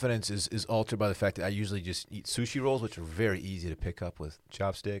confidence is altered by the fact that I usually just eat sushi rolls, which are very easy to pick up with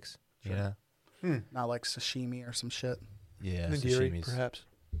chopsticks. Sure. You know? Not like sashimi or some shit. Yeah, Nigiri, sashimis. perhaps.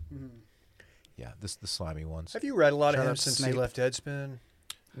 Yeah, the slimy ones. Have you read a lot Shout of him out to since he Snape. left Deadspin?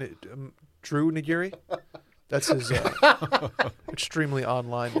 Drew Nigiri? That's his extremely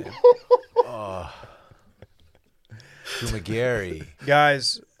online name. Drew McGarry.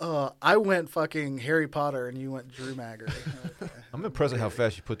 Guys, I went fucking Harry Potter and you went Drew Maggery. Okay. I'm impressed at how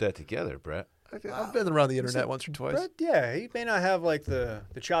fast you put that together, Brett. I've been around the internet once or twice. Brett, yeah, he may not have like the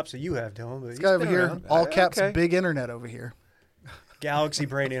chops that you have, Dylan, but This he's guy over been here, around. all caps, Okay. big internet over here. Galaxy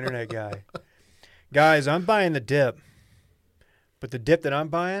brain internet guy. Guys, I'm buying the dip, but the dip that I'm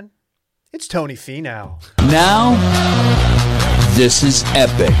buying, it's Tony Finau. Now, this is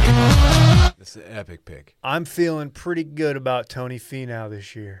epic. This is an epic pick. I'm feeling pretty good about Tony Finau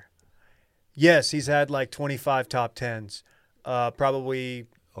this year. Yes, he's had like 25 top 10s, probably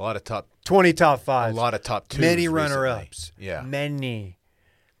A lot of top 20 top a 5s, lot of top 2s. many recently. runner-ups. Yeah. Many.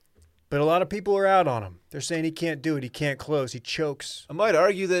 But a lot of people are out on him. They're saying he can't do it. He can't close. He chokes. I might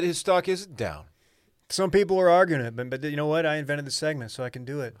argue that his stock isn't down. Some people are arguing it, but you know what? I invented the segment, so I can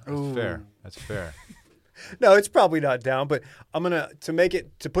do it. That's fair. That's fair. No, it's probably not down, but I'm gonna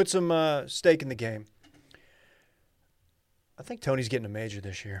to put some stake in the game. I think Tony's getting a major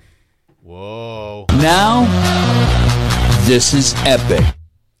this year. Whoa. Now, this is epic.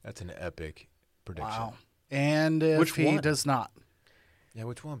 That's an epic prediction. Wow. And if Which he one? does not, Yeah,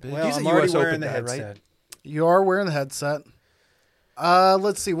 which one, Big? Well, He's I'm a already US wearing Open the guy, right? headset. you are wearing the headset.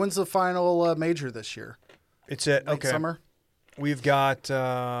 Let's see. When's the final major this year? It's at Late okay. summer? We've got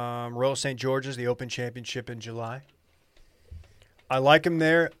Royal St. George's, the Open Championship in July. I like him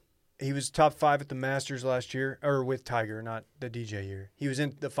there. He was top 5 at the Masters last year, or with Tiger, not the DJ year. He was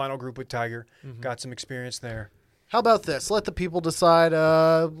in the final group with Tiger. Got some experience there. How about this? Let the people decide.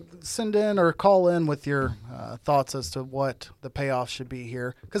 Send in or call in with your thoughts as to what the payoff should be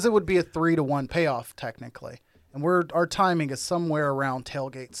here, because it would be a 3-1 payoff technically, and our timing is somewhere around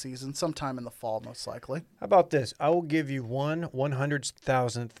tailgate season, sometime in the fall, most likely. How about this? I will give you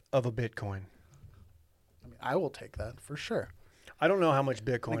 1/100,000th of a Bitcoin. I mean, I will take that for sure. I don't know how much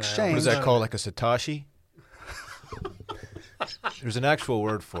Bitcoin Exchange. I What own. is that called? Like a Satoshi? There's an actual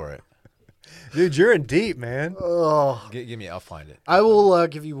word for it. Dude, you're in deep, man. Oh, Give me. I'll find it. I will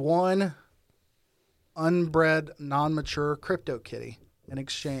give you one unbred, non-mature crypto kitty in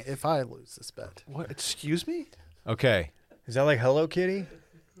exchange if I lose this bet. What? Excuse me? Okay. Is that like Hello Kitty?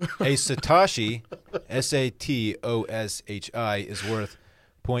 A Satoshi, SATOSHI, is worth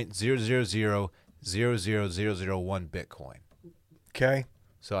 0.0000001 Bitcoin. Okay.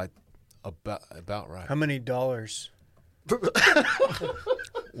 So about right. How many dollars?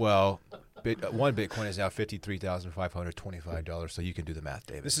 Well, one Bitcoin is now $53,525. So you can do the math,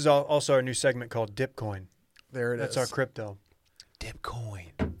 David. This is also our new segment called Dipcoin. There it That's is. our crypto.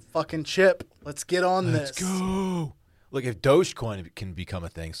 Dipcoin. Fucking chip. Let's get on Let's this. go. Look, if Dogecoin can become a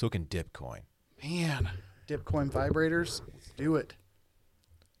thing, so can Dipcoin. Man, Dipcoin vibrators. Let's do it.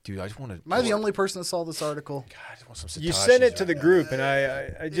 Dude, I just want to. Am I the only person that saw this article? God, I just want some You Satoshis sent it to right the now. group, and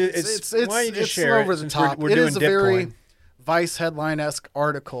I just why don't you just it's share over it the since top. We're It doing is a Dipcoin. Vice headline-esque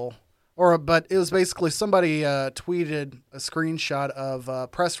article, but it was basically somebody tweeted a screenshot of a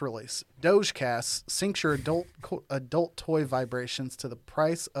press release. Dogecast syncs your adult toy vibrations to the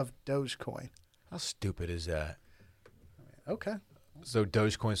price of Dogecoin. How stupid is that? Okay. So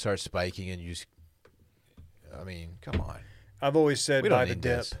Dogecoin starts spiking and you just, I mean, come on. I've always said We buy don't the need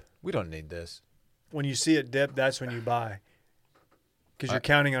dip. this. We don't need this. When you see it dip, that's when you buy. Because you're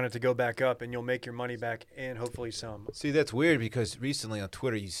counting on it to go back up, and you'll make your money back and hopefully some. See, that's weird because recently on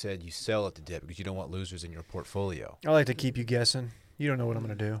Twitter you said you sell at the dip because you don't want losers in your portfolio. I like to keep you guessing. You don't know what I'm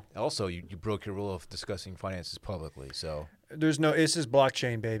going to do. Also, you broke your rule of discussing finances publicly, so. This is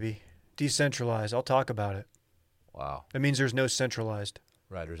blockchain, baby. Decentralized. I'll talk about it. Wow. That means there's no centralized.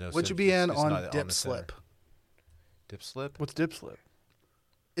 Right, there's no. Would you be in it's on not Dip the Slip? center. Dip Slip? What's Dip Slip?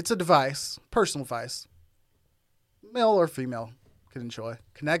 It's a device, personal device, male or female can enjoy,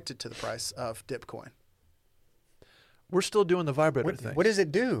 connected to the price of Dipcoin. We're still doing the vibrator thing. What does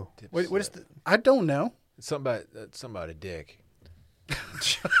it do? What is the? I don't know. It's something about a dick.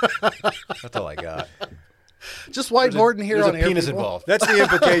 That's all I got. Just whiteboarding here There's on a air, penis people. involved. That's the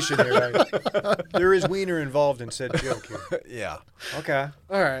implication here. Right? There is wiener involved in said joke here. Yeah. Okay.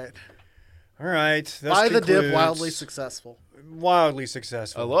 All right. All right. Thus Buy the dip, concludes- wildly successful. Wildly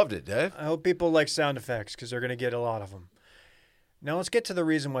successful. I loved it, Dave. I hope people like sound effects because they're going to get a lot of them. Now let's get to the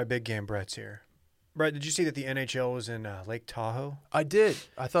reason why Big Game Brett's here. Brett, did you see that the NHL was in Lake Tahoe? I did.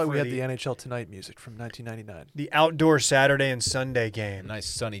 I thought we For had the- the NHL Tonight music from 1999. The outdoor Saturday and Sunday game. Nice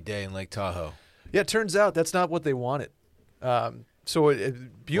sunny day in Lake Tahoe. Yeah, it turns out that's not what they wanted. So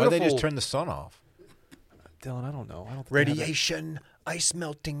it beautiful. Why they just turn the sun off? Dylan, I don't know. I don't think they have that. Radiation, ice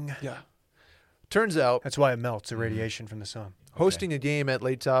melting. Yeah. Turns out That's why it melts, the radiation from the sun. hosting a game at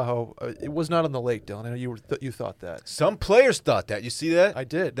Lake Tahoe, it was not on the lake, Dylan. I know you thought that. Some players thought that. You see that? I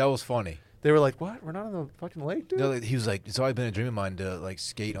did. That was funny. They were like, "What? We're not on the fucking lake, dude." No, he was like, it's always been a dream of mine to like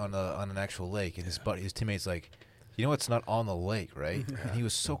skate on an actual lake, and his teammates like, you know, it's not on the lake, right? And he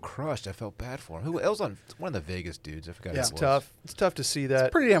was so crushed. I felt bad for him. Who else on one of the Vegas dudes? I forgot. Yeah. who It's it was. tough. It's tough to see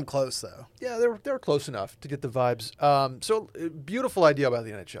that. Pretty damn close, though. Yeah, they were close enough to get the vibes. Beautiful idea about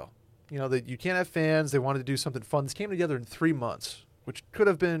the NHL. You know, that you can't have fans. They wanted to do something fun. This came together in 3 months, which could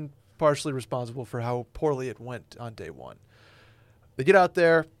have been partially responsible for how poorly it went on day one. They get out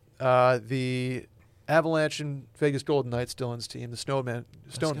there. The Avalanche and Vegas Golden Knights, Dylan's team, the Stoneman,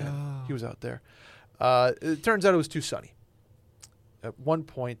 he was out there. It turns out it was too sunny. At one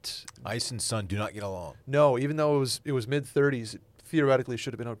point, Ice and sun do not get along. no, even though it was mid-30s, it theoretically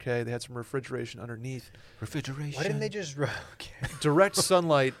should have been okay. They had some refrigeration underneath. Refrigeration. Why didn't they just Direct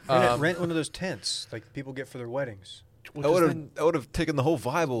sunlight. rent one of those tents like people get for their weddings? Well, 'cause then- That would have taken the whole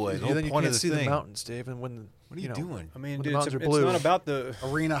vibe away. The whole then you point can't of the see thing. the mountains, Dave. And when What are you doing? I mean, When the dude, mountains it's are blue. not about the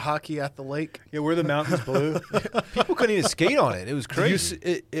Arena hockey at the lake. yeah. Were the mountains blue? People couldn't even skate on it. It was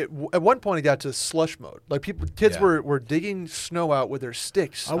crazy. at one point, it got to slush mode. Like kids Yeah. were digging snow out with their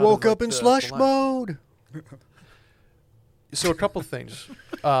sticks. I out of, woke like, up in the slush line. mode. So a couple things.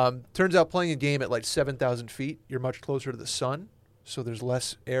 Turns out playing a game at like 7,000 feet, you're much closer to the sun, so there's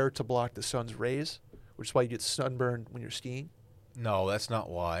less air to block the sun's rays, which is why you get sunburned when you're skiing. No, that's not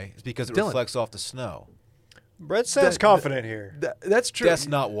why. It's because it Dylan. reflects off the snow. Brett sounds confident here. That's true. That's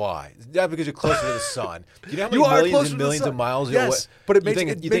not why. Not because you're closer to the sun. Do you know how You many are millions closer to and the millions sun. of miles? Yes, but it you makes- think,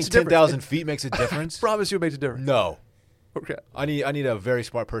 it you makes think a difference. 10,000 feet makes a difference? Promise you it makes a difference. No. Okay. I need a very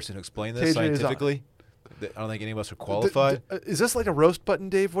smart person to explain this KJ is on. scientifically. I don't think any of us are qualified. Is this like a roast button,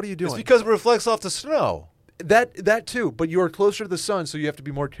 Dave? What are you doing? It's because it reflects off the snow. That too, but you are closer to the sun, so you have to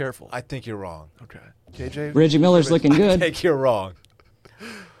be more careful. I think you're wrong. Okay. KJ? Reggie Miller's looking I good. think you're wrong.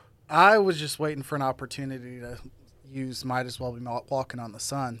 I was just waiting for an opportunity to use might as well be walking on the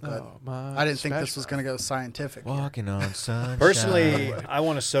sun, but I didn't think this was going to go scientific. here. Walking on sunshine. Personally, I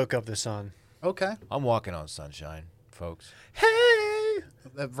want to soak up the sun. Okay. I'm walking on sunshine, folks. Hey!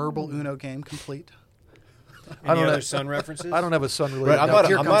 That verbal Uno game complete. Any don't other know. sun references? I don't have a sun related. Brett, I'm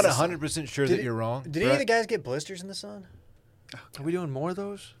here not comes the sun. 100% sure that you're wrong. Did any of the guys get blisters in the sun? Are we doing more of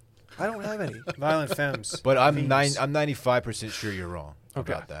those? I don't have any. Violent femmes. But I'm Fiends. 95% sure you're wrong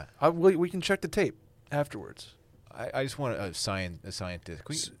Okay. about that. We can check the tape afterwards. I just want a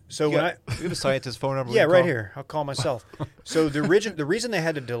scientist. So you when got, you have a scientist phone number? Yeah, we can right call? here. I'll call myself. So the reason they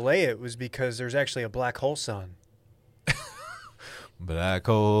had to delay it was because there's actually a black hole sun. Black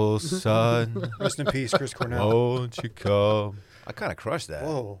hole sun, Rest in peace, Chris Cornell. won't you come? I kind of crushed that.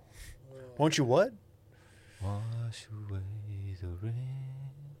 Whoa. Won't you what? Wash away the rain.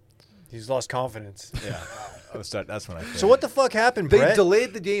 He's lost confidence. Yeah, that's when I. So what the fuck happened, They Brett?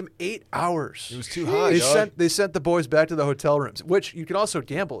 delayed the game 8 hours. It was too hot. They dog. sent the boys back to the hotel rooms, which you can also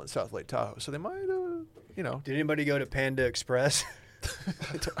gamble in South Lake Tahoe. So they might you know. Did anybody go to Panda Express?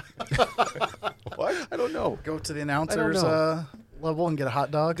 What? I don't know. Go to the announcers level and get a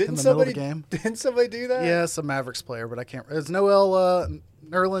hot dog in the Didn't middle of the game. Didn't somebody do that? Yes, a Mavericks player, but I can't. It's Noel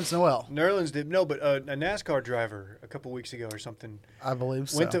Nerlens Noel. Nerlens did but a NASCAR driver a couple weeks ago or something I believe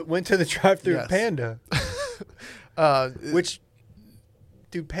so. went to the drive-through Yes. at Panda, which,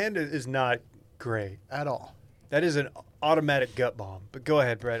 dude, Panda is not great At all. That is an automatic gut bomb. But go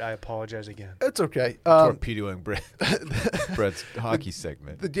ahead, Brett. I apologize again. It's okay. Torpedoing Brett's hockey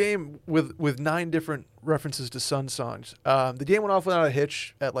segment. The game with 9 different references to Sun songs. The game went off without a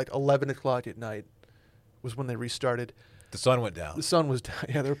hitch at like 11 o'clock at night was when they restarted. The sun went down. The sun was down.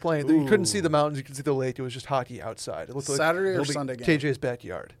 Yeah, they were playing. You couldn't see the mountains. You could see the lake. It was just hockey outside. It looked Saturday or it'll be Sunday game? KJ's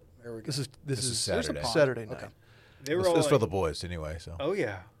backyard. There we go. This is Saturday. Saturday night. Okay. They were It's all for like, the boys anyway. So oh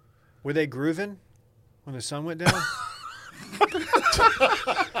yeah, were they grooving when the sun went down?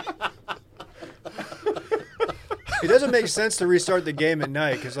 It doesn't make sense to restart the game at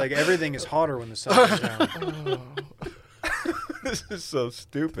night because like everything is hotter when the sun goes down. this is so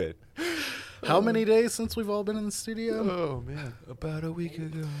stupid. How many days since we've all been in the studio? Oh man. About a week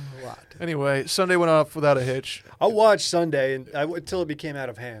ago. A lot. Anyway, Sunday went off without a hitch. I watched Sunday until it became out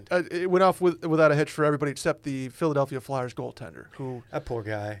of hand. It went off without a hitch for everybody except the Philadelphia Flyers goaltender, who That poor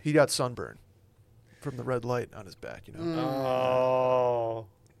guy. he got sunburn from the red light on his back. You know. Oh,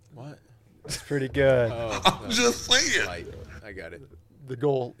 What? that's pretty good. I'm just saying. I got it. The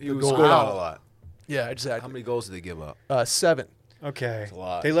goal. He the was goal scored out out. a lot. Yeah, How exactly. many goals did they give up? 7. Okay, a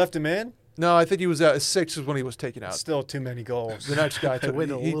lot. they left him in. No, I think he was at 6 is when he was taken out. Still too many goals. The next guy took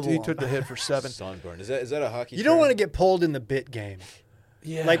waited a he little took the hit for 7. Sunburn. Is that a hockey? You don't term? want to get pulled in the bit game.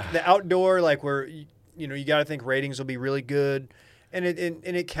 Yeah. Like the outdoor, like where you got to think ratings will be really good, and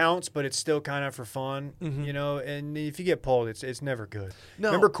it counts, but it's still kind of for fun, you know. And if you get pulled, it's never good. No.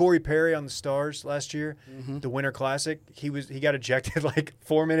 Remember Corey Perry on the Stars last year, the Winter Classic? He got ejected like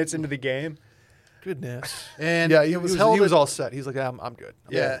 4 minutes into the game. Goodness. And yeah, it he was was, held he was at- all set. He's like, I'm good.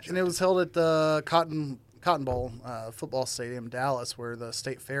 Yeah, and it was held at the Cotton Bowl football stadium, Dallas, where the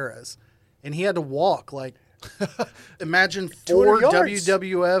state fair is, and he had to walk like. Imagine 4 200 yards.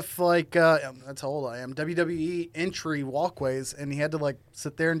 WWF that's how old I am. WWE entry walkways, and he had to like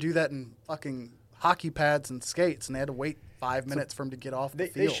sit there and do that in fucking hockey pads and skates, and they had to wait 5 minutes for him to get off the They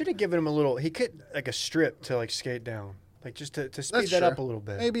field. should have given him a little. He could like a strip to like skate down, like just to speed That's that true. up a little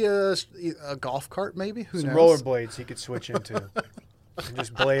bit. Maybe a golf cart, maybe. Who Some knows? rollerblades he could switch into and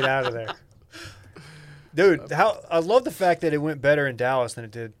just blade out of there. Dude, I love the fact that it went better in Dallas than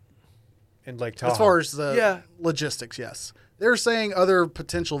it did in Lake Tahoe. As far as the Yeah. logistics, yes. They're saying other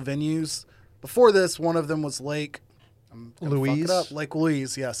potential venues. Before this, one of them was Lake I'm gonna fuck Louise? it up. Lake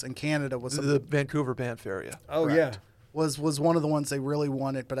Louise, yes, in Canada was The Vancouver Banff area. oh correct. yeah, was one of the ones they really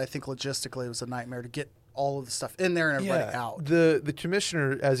wanted, but I think logistically it was a nightmare to get all of the stuff in there and everybody out. The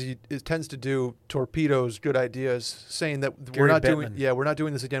commissioner, as he tends to do, torpedoes good ideas, saying that Gary we're not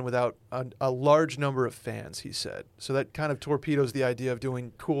doing this again without a large number of fans. He said so that kind of torpedoes the idea of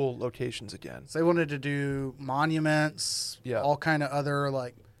doing cool locations again. So they wanted to do monuments, Yeah. all kind of other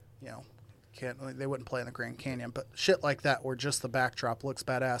they wouldn't play in the Grand Canyon, but shit like that where just the backdrop looks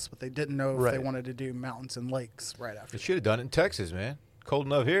badass, but they didn't know if they Right. wanted to do mountains and lakes right after. They should have done it in Texas, man. Cold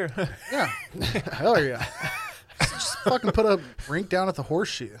enough here. Yeah, hell yeah. Just fucking put a rink down at the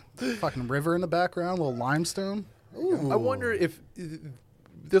Horseshoe. Fucking river in the background, little limestone. Ooh. I wonder if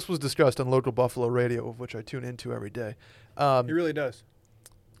this was discussed on local Buffalo radio, of which I tune into every day. he really does.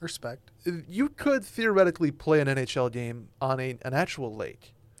 Respect. You could theoretically play an NHL game on an actual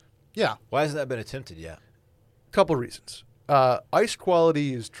lake. Yeah, Why hasn't that been attempted yet? Couple reasons. Ice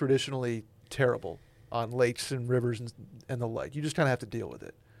quality is traditionally terrible on lakes and rivers and the like. You just kind of have to deal with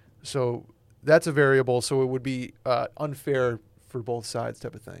it. So that's a variable. So it would be unfair for both sides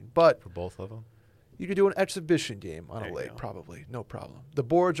type of thing. But For both of them? you could do an exhibition game on There a you lake, go. probably. No problem. The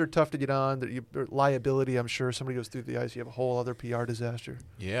boards are tough to get on. Liability, I'm sure. Somebody goes through the ice. You have a whole other PR disaster.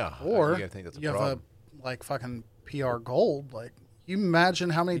 Yeah. or you gotta think that's a you have problem. fucking PR gold. Like, you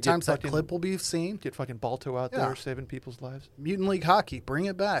imagine how many You get times that fucking- clip will be seen? Get fucking Balto out Yeah. there saving people's lives. Mutant League Hockey, bring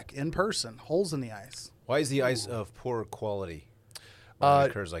it back in person, holes in the ice. Why is the ice of poor quality when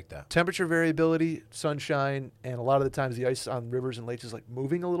it occurs like that? Temperature variability, sunshine, and a lot of the times the ice on rivers and lakes is like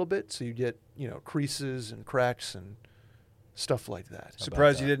moving a little bit, so you get creases and cracks and stuff like that.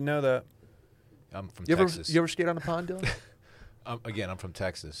 Surprised you that? didn't know that. I'm from You Texas. ever skate on a pond, Dylan? Again, I'm from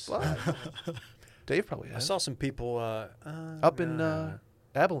Texas. Dave probably I has. saw some people Up in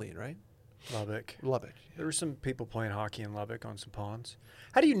Abilene, right? Lubbock. Lubbock. There were some people playing hockey in Lubbock on some ponds.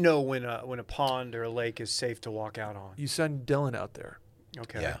 How do you know when a pond or a lake is safe to walk out on? You send Dylan out there.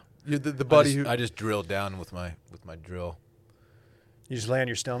 Okay. Yeah. The buddy who I just drilled down with my drill. You just lay on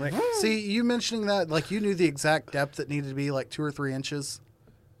your stomach. See, you mentioning that, like you knew the exact depth that needed to be, like 2 or 3 inches.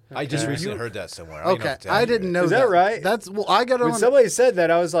 I just recently heard that somewhere. I Okay, I didn't know Is that right? That's I got it When on. somebody said that,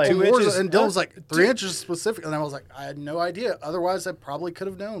 I was like, 2 inches, and Dylan was huh? like 3 inches specific, and I was like, I had no idea. Otherwise, I probably could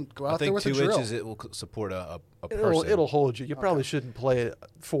have known. Go out I there think with 2 a drill. inches it will support a person. it'll hold you. You probably shouldn't play it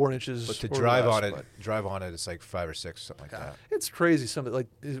 4 inches. But to or drive less, on it, but it's like 5 or 6, something like that. it's crazy. Something like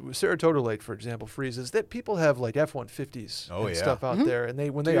Saratoga Lake, for example, freezes. That people have like F-150s Oh, and yeah. stuff out there,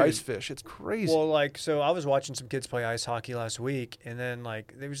 and when they ice fish, it's crazy. Well, like, so I was watching some kids play ice hockey last week, and then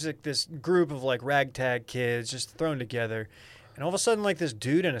like there was like this group of like ragtag kids just thrown together, and all of a sudden like this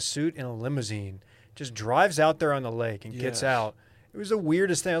dude in a suit in a limousine just drives out there on the lake and gets Yes. out. It was the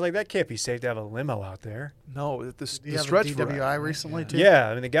weirdest thing. I was like, that can't be safe to have a limo out there. No, Do the you have a stretch DWI variety. recently too? Yeah,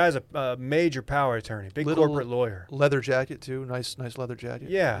 I mean the guy's a major power attorney, big Little- corporate lawyer. Leather jacket too. Nice leather jacket.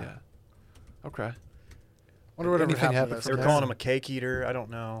 Yeah. Okay. Wonder whatever Anything happened. happened to this They were from guy. calling him a cake eater. I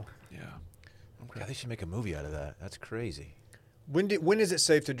don't know. Yeah. Yeah, they should make a movie out of that. That's crazy. When is it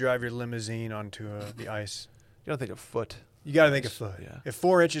safe to drive your limousine onto the ice? You don't think a foot. You got to think a foot. Yeah. If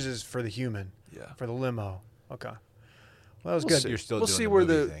 4 inches is for the human, Yeah. for the limo, okay. Well, that was We'll good. see. You're still We'll doing see the where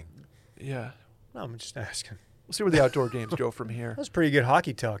movie the- thing. Yeah. No, I'm just asking. We'll see where the outdoor games go from here. That was pretty good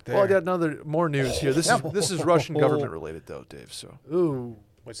hockey talk there. Well, I got more news here. This is Russian government related though, Dave. So Ooh,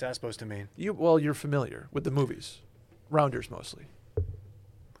 What's that supposed to mean? you're familiar with the movies, Rounders mostly.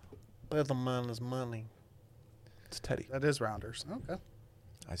 Where the man is money. It's Teddy. that is Rounders. Okay. Oh,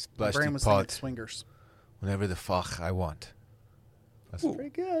 I My splash brain the was thinking pot swingers. whenever the fuck I want. That's Ooh, Pretty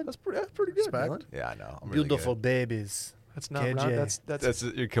good. That's pretty good. Respect. Man. Yeah, I know. I'm really Beautiful good. babies. That's not KJ. round. That's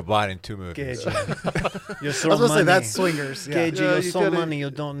You're combining 2 movies. KJ. You're so I was gonna say money. that's swingers. Yeah. KJ, Yeah, you're you so gotta- money you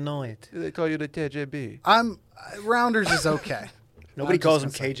don't know it. they call you the TJB. Rounders is okay. Nobody I'm calls him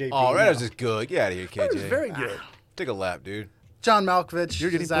just gonna KJB. Oh, Raiders is good. Get out of here, KJ. It's very good. Take a lap, dude. John Malkovich. You're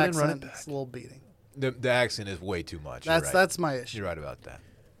getting his put in running accent, back. it's a little beating. The accent is way too much. You're That's right. that's my issue. You're right about that.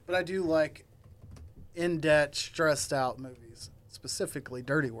 But I do like in debt, stressed out movies, specifically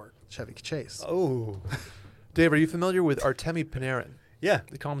Dirty Work with Chevy Chase. Oh. Dave, are you familiar with Artemi Panarin? Yeah.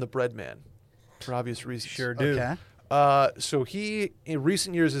 They call him the bread man for obvious reasons. Sure do. Okay. So he, in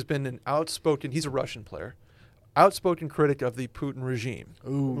recent years, has been he's a Russian player, outspoken critic of the Putin regime.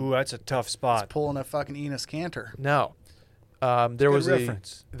 Ooh, that's a tough spot. Pulling a fucking Enos Cantor. Now, there Good was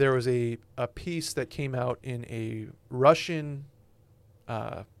reference. a piece that came out in a Russian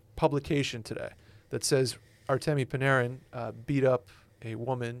publication today that says Artemi Panarin beat up a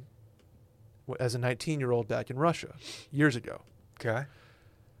woman as a 19-year-old back in Russia years ago. Okay.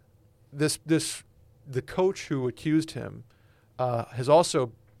 The coach who accused him has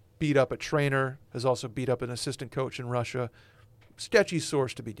also beat up a trainer, has also beat up an assistant coach in Russia. Sketchy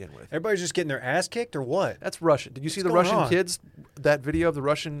source to begin with. Everybody's just getting their ass kicked or what? That's Russian. Did you see the What's going Russian on? kids? That video of the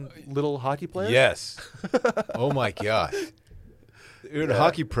Russian little hockey player? Yes. Oh my god. They're in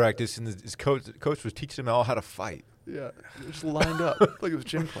hockey practice, and his coach was teaching them all how to fight. Yeah. They're just lined up like it was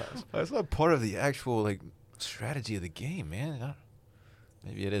gym class. That's not part of the actual strategy of the game, man.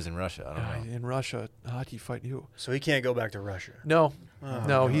 Maybe it is in Russia. I don't know. In Russia, hockey fight you. So he can't go back to Russia. No, Oh,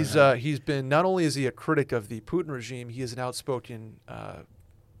 no. God. He's been, not only is he a critic of the Putin regime, he is an outspoken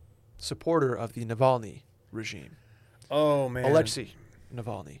supporter of the Navalny regime. Oh, man. Alexei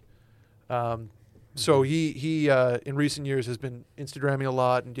Navalny. So he in recent years has been Instagramming a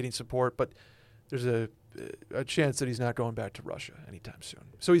lot and getting support, but there's a chance that he's not going back to Russia anytime soon.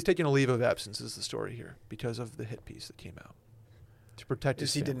 So he's taking a leave of absence is the story here because of the hit piece that came out to protect Is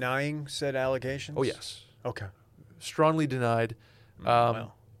his he family. denying said allegations? Oh, yes. Okay. Strongly denied.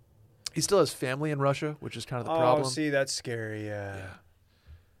 Well. He still has family in Russia, which is kind of the Oh, problem. see, that's scary. Yeah. Yeah.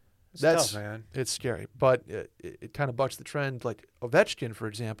 It's That's tough, man. It's scary, but it kind of bucks the trend. Like Ovechkin, for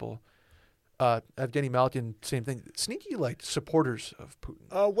example, Evgeny Malkin, same thing. Sneaky supporters of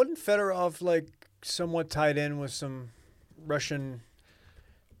Putin. Wasn't Fedorov somewhat tied in with some Russian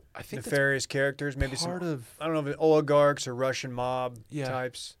I think that's nefarious characters? Maybe part some of I don't know if it's oligarchs or Russian mob Yeah.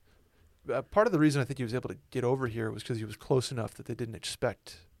 types. part of the reason I think he was able to get over here was because he was close enough that they didn't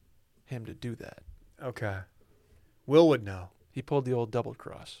expect him to do that. Okay. Will would know. He pulled the old double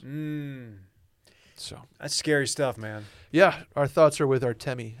cross. So That's scary stuff, man. yeah, our thoughts are with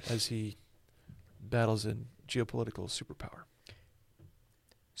Artemi as he battles in geopolitical superpower.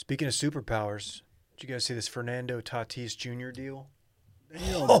 Speaking of superpowers, did you guys see this Fernando Tatis Jr. deal?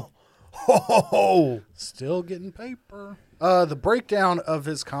 Still getting paper. The breakdown of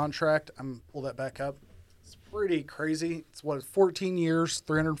his contract, I'm pull that back up. It's pretty crazy. It's 14 years,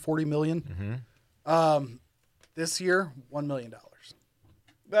 $340 million. This year, $1 million.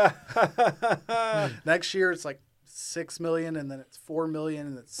 Next year it's like 6 million, and then it's 4 million,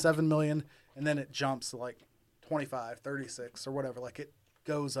 and it's 7 million, and then it jumps to like 25, 36, or whatever. Like it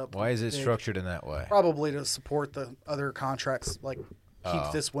goes up. Why is it big. structured in that way? Probably to support the other contracts, like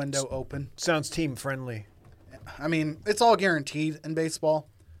keep this window open. Sounds team friendly. I mean, it's all guaranteed in baseball.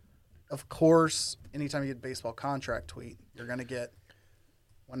 Of course, anytime you get a baseball contract tweet, you're going to get,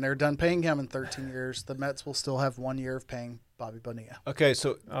 when they're done paying him in 13 years, the Mets will still have 1 year of paying Bobby Bonilla. Okay,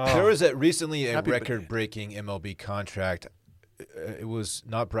 so there was recently a record-breaking MLB contract. It was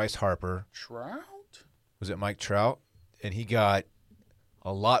not Bryce Harper. Trout? Was it Mike Trout? And he got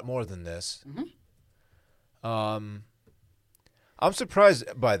a lot more than this. I'm surprised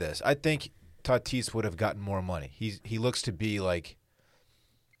by this. I think Tatis would have gotten more money. He looks to be like,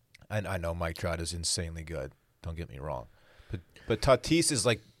 and I know Mike Trout is insanely good. Don't get me wrong, but Tatis is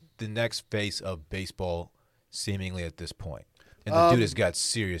like the next face of baseball, seemingly at this point. And the dude has got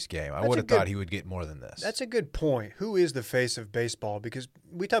serious game. I would have thought he would get more than this. That's a good point. Who is the face of baseball? Because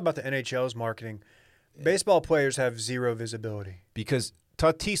we talk about the NHL's marketing. Baseball players have zero visibility. Because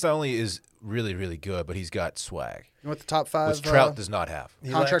Tatis not only is really, really good, but he's got swag. You know what the top 5 Which Trout does not have.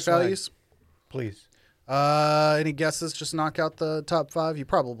 contract values? Please. Any guesses? Just knock out the top 5. You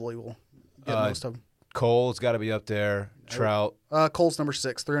probably will get most of them. Cole's got to be up there. Trout. Cole's number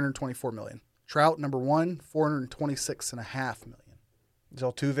 6, 324 million. Trout number 1, 426.5 million. Is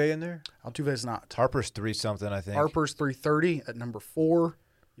Altuve in there? Altuve's not. Harper's 3-something, I think. Harper's 330 at number 4.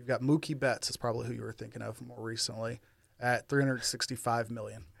 You've got Mookie Betts is probably who you were thinking of more recently at 365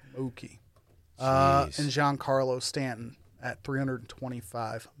 million. Mookie. And Giancarlo Stanton at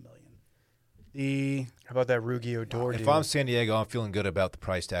 325 million. How about that Rugi Odor If deal? I'm San Diego, I'm feeling good about the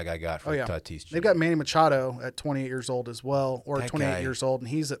price tag I got for Tatis Jr. They've got Manny Machado at 28 years old as well, or That 28 guy years old, and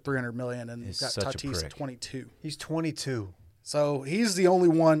he's at 300 million, and is you've got such a Tatis prick. at 22. He's 22. So he's the only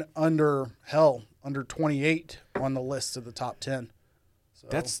one under 28 on the list of the top 10. So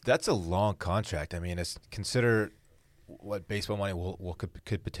That's a long contract. I mean, consider what baseball money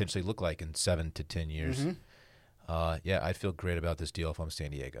could potentially look like in 7 to 10 years. I'd feel great about this deal if I'm San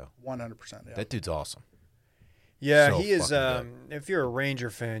Diego. 100%. Yeah. That dude's awesome. Yeah, So he is. fucking If you're a Ranger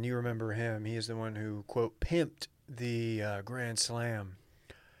fan, you remember him. He is the one who, quote, pimped the Grand Slam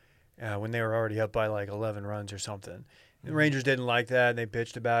when they were already up by like 11 runs or something. The Rangers didn't like that, and they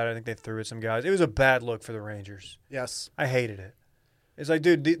bitched about it. I think they threw at some guys. It was a bad look for the Rangers. Yes. I hated it. It's like,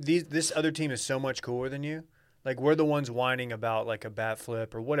 dude, this other team is so much cooler than you. Like, we're the ones whining about, like, a bat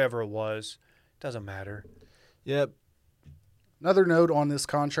flip or whatever it was. Doesn't matter. Yep. Another note on this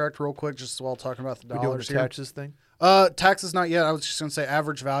contract real quick, just while talking about the We doing the dollars here. taxes thing? Taxes not yet. I was just going to say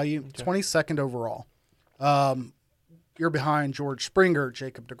average value, 22nd overall. You're behind George Springer,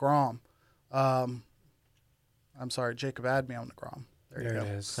 Jacob deGrom. I'm sorry, Jacob Admian deGrom. There you There go.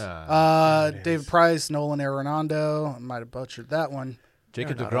 it is. David Price, Nolan Arenado. I might have butchered that one.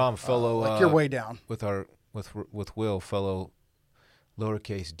 Jacob deGrom, fellow Like you're way down. with Will, fellow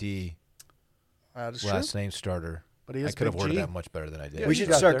lowercase d That's last true. name starter. But he I is could have big worded G. that much better than I did. We you should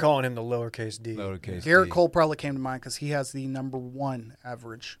got start there. calling him the lowercase d. Lowercase Garrett d. Cole probably came to mind because he has the number 1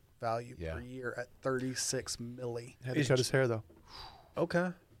 average value Yeah. per year at 36 milli. Had to cut his hair, though.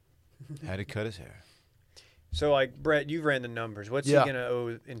 Okay. Had to cut his hair. So, like, Brett, you ran the numbers. What's he Yeah. going to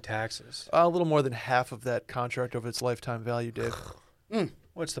owe in taxes? A little more than half of that contract over its lifetime value, Dave.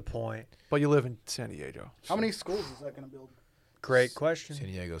 What's the point? But you live in San Diego. How many schools is that going to build? Great question. San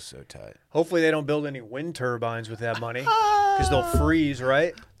Diego's so tight. Hopefully they don't build any wind turbines with that money because they'll freeze,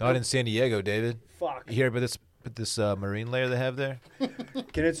 right? Not in San Diego, David. Fuck. You hear about this marine layer they have there?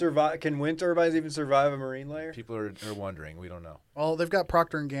 Can it survive? Can wind turbines even survive a marine layer? People are wondering. We don't know. Well, they've got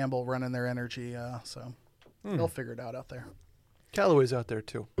Procter & Gamble running their energy, so they'll figure it out there. Callaway's out there,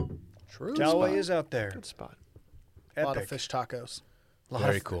 too. True. Callaway spot. is out there. Good spot. A lot of Epic. fish tacos.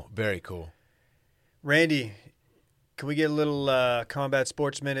 Very cool. Very cool. Randy, can we get a little Combat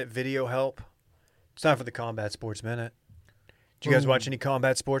Sports Minute video help? It's time for the Combat Sports Minute. Did you guys watch any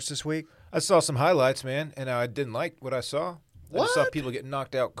Combat Sports this week? I saw some highlights, man, and I didn't like what I saw. I just saw What? people getting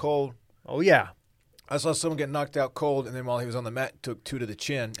knocked out cold. Oh, yeah. I saw someone get knocked out cold, and then while he was on the mat, took 2 to the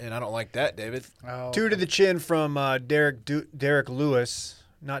chin, and I don't like that, David. Oh, 2 to the chin from Derek Lewis.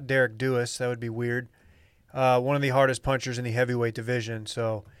 Not Derek Dewis. That would be weird. One of the hardest punchers in the heavyweight division.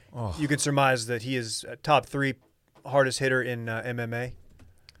 So you can surmise that he is a top 3 hardest hitter in MMA.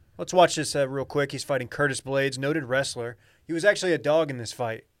 Let's watch this real quick. He's fighting Curtis Blades, noted wrestler. He was actually a dog in this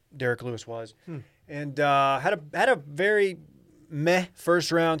fight, Derek Lewis was. And had a very meh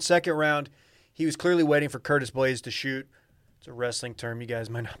first round. Second round, he was clearly waiting for Curtis Blades to shoot. It's a wrestling term. You guys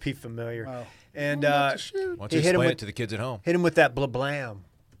might not be familiar. Oh. And Not to shoot. Why don't He you hit him explain with- it to the kids at home? hit him with that blah blam.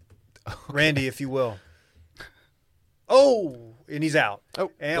 Randy, if you will. Oh, and he's out.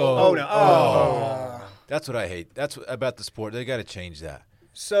 Oh. And, Oh. no. Oh. That's what I hate. That's about the sport. They got to change that.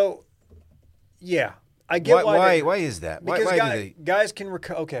 So, yeah. I get Why is that? Because Why do they? guys can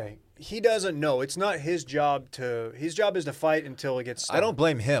okay. He doesn't know. It's not his job to. His job is to fight until it gets. Stopped. I don't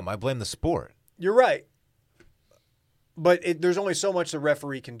blame him. I blame the sport. You're right. But there's only so much the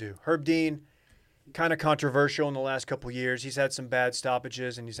referee can do. Herb Dean, kind of controversial in the last couple of years. He's had some bad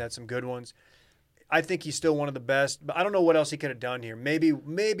stoppages and he's had some good ones. I think he's still one of the best. But I don't know what else he could have done here. Maybe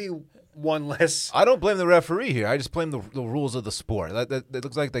one less. I don't blame the referee here. I just blame the rules of the sport. That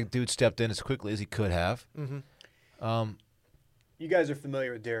looks like the dude stepped in as quickly as he could have. Mm-hmm. You guys are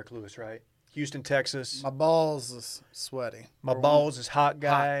familiar with Derek Lewis, right? Houston, Texas. My balls is sweaty. My balls is hot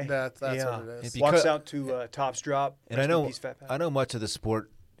guy. That's what it is. Walks out to Tops Drop. And I know much of the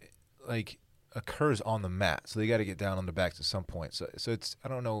sport like occurs on the mat, so they got to get down on their backs at some point. So it's I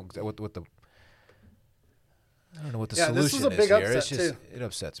don't know what the solution this was a is big here. upset It's just too. it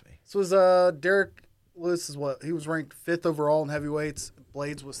upsets me. This was Derek Lewis is what he was ranked 5th overall in heavyweights.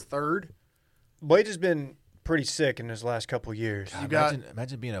 Blades was 3rd. Blades has been pretty sick in his last couple of years. God,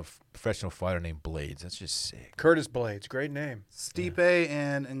 imagine being a professional fighter named Blades. That's just sick. Curtis Blades, great name. Stipe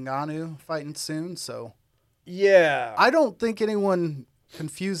and Ngannou fighting soon, so yeah. I don't think anyone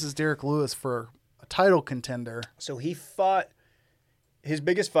confuses Derek Lewis for a title contender. So he fought his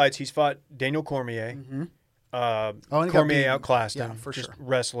biggest fights. He's fought Daniel Cormier. Mm-hmm. And he got Cormier beaten. outclassed him. Yeah, for just sure.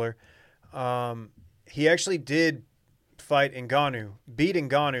 Wrestler. He actually did fight Ngannou, beat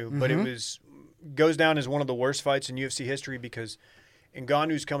Ngannou, but it goes down as one of the worst fights in UFC history because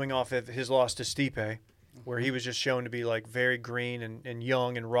Ngannou's coming off of his loss to Stipe, where he was just shown to be like very green and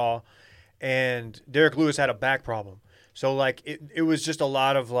young and raw, and Derek Lewis had a back problem. So like it was just a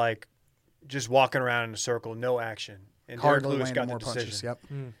lot of like just walking around in a circle, no action, and Derek Hardly Lewis got landing the more decision. punches.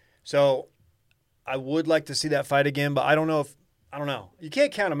 Yep. So I would like to see that fight again, but I don't know. You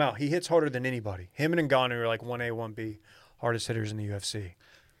can't count him out. He hits harder than anybody. Him and Ngannou are like 1A, 1B, hardest hitters in the UFC.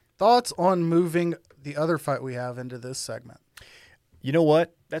 Thoughts on moving the other fight we have into this segment? You know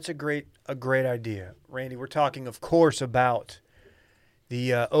what? That's a great idea. Randy, we're talking, of course, about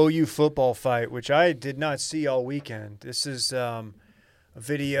the OU football fight, which I did not see all weekend. This is a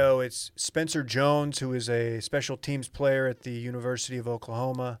video. It's Spencer Jones, who is a special teams player at the University of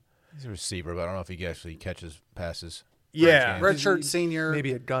Oklahoma. He's a receiver, but I don't know if he actually catches passes. Yeah. Redshirt senior.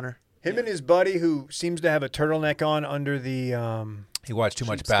 Maybe a gunner. Him and his buddy, who seems to have a turtleneck on under the He watched too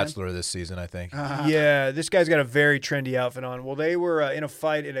much Sheepskin? Bachelor this season, I think. yeah, this guy's got a very trendy outfit on. Well, they were in a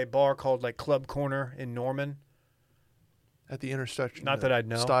fight at a bar called like Club Corner in Norman. At the intersection. Not that I'd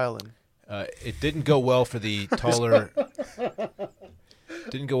know. Style and It didn't go well for the taller.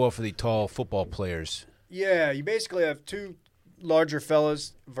 Didn't go well for the tall football players. Yeah, you basically have two larger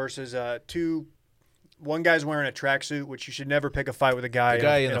fellas versus one guy's wearing a tracksuit, which you should never pick a fight with a guy. The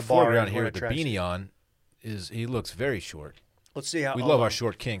guy in in the a bar foreground here wearing with a the tracksuit. beanie on he looks very short. Let's see how We love our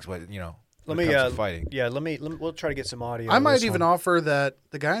short kings, but Let when it me comes to fighting. Yeah, we'll try to get some audio. I of might this even one. offer that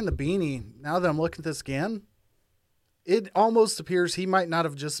the guy in the beanie, now that I'm looking at this again, it almost appears he might not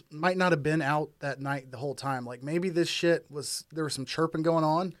have been out that night the whole time. Like maybe this shit there was some chirping going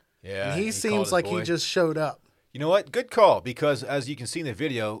on. Yeah, And he called seems his like boy. he just showed up. You know what? Good call, because as you can see in the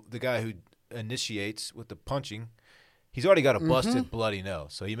video, the guy who initiates with the punching, he's already got a busted, bloody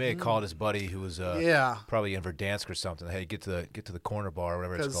nose. So he may have called his buddy who was probably in Verdansk or something. Hey, get to the corner bar or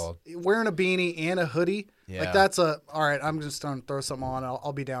whatever it's called. Wearing a beanie and a hoodie, Yeah. like that's all right, I'm just going to throw something on.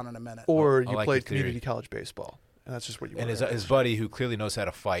 I'll be down in a minute. or I you like played your theory. community college baseball, and that's just what you And want. his buddy who clearly knows how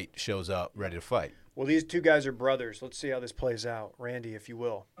to fight shows up ready to fight. Well, these two guys are brothers. Let's see how this plays out. Randy, if you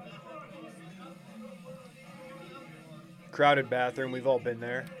will. Crowded bathroom. We've all been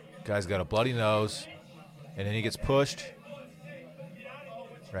there. Guy's got a bloody nose, and then he gets pushed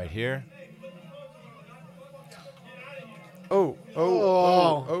right here.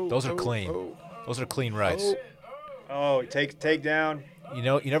 Those are clean. Those are clean rights. Oh, take down. You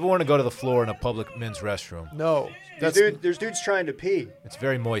never want to go to the floor in a public men's restroom. No, There's dudes trying to pee. It's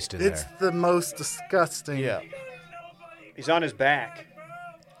very moist in It's there. the most disgusting. yeah. He's on his back.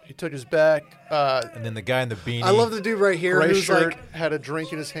 He took his back. And then the guy in the beanie. I love the dude right here Gray who's shirt, like, had a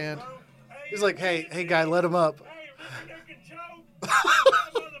drink in his hand. he's like, hey guy, let him up.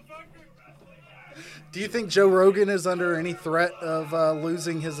 Do you think Joe Rogan is under any threat of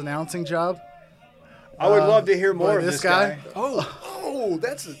losing his announcing job? I would love to hear more by of this this guy? Oh,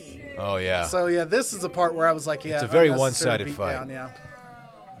 that's a, Oh, yeah. So yeah, this is the part where I was like, yeah, It's a very unnecessary one-sided fight. beatdown, yeah.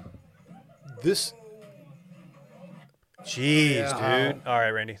 this. Jeez, dude. All right,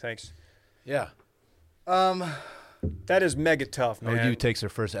 Randy, thanks. Yeah. That is mega tough, man. OU takes their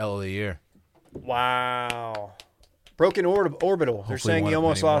first L of the year. Wow. Broken orbital. They're Hopefully saying he one of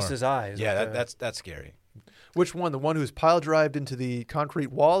almost many lost more. his eyes. Yeah, that's scary. Which one? The one who's pile drived into the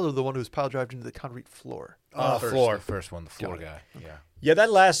concrete wall, or the one who's pile drived into the concrete floor? Floor. The first one, the floor guy. Yeah. Yeah,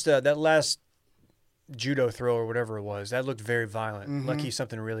 that last judo throw or whatever it was, that looked very violent. Lucky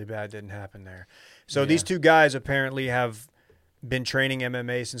something really bad didn't happen there. So these two guys apparently have been training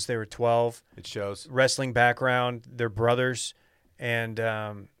MMA since they were 12. It shows. Wrestling background. They're brothers. And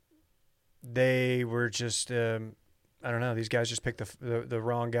they were just, I don't know, these guys just picked the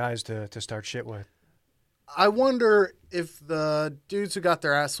wrong guys to start shit with. I wonder if the dudes who got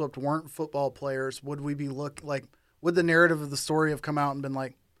their ass whooped weren't football players. Would we be would the narrative of the story have come out and been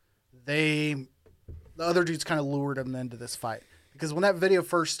like, the other dudes kind of lured them into this fight? Because when that video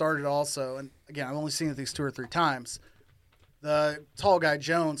first started also, and again, I've only seen it these 2 or 3 times, the tall guy,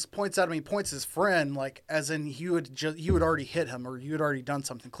 Jones, points out to me, points his friend, like, as in you had already hit him or you had already done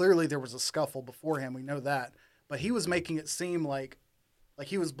something. Clearly there was a scuffle beforehand. We know that. But he was making it seem like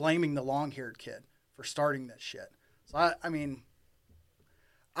he was blaming the long-haired kid for starting this shit. So, I mean,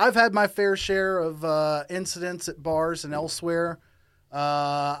 I've had my fair share of incidents at bars and elsewhere.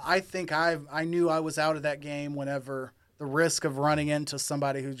 I think I knew I was out of that game whenever the risk of running into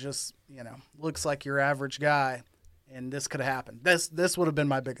somebody who just, looks like your average guy, and this could have happened. This would have been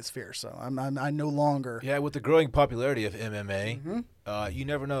my biggest fear. So I no longer. Yeah, with the growing popularity of MMA, you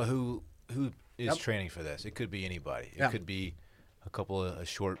never know who is training for this. It could be anybody. It could be a couple of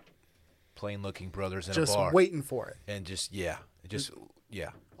short, plain-looking brothers in a bar. Just waiting for it. And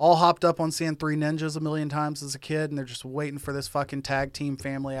all hopped up on seeing Three Ninjas a million times as a kid, and they're just waiting for this fucking tag team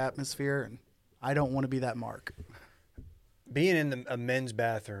family atmosphere, and I don't want to be that mark. Being in a men's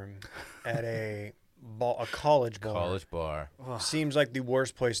bathroom at a college bar seems like the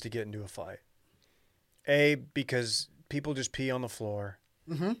worst place to get into a fight. A, because people just pee on the floor,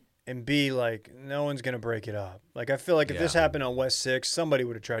 and B, like, no one's going to break it up. Like, I feel like if this happened on West 6, somebody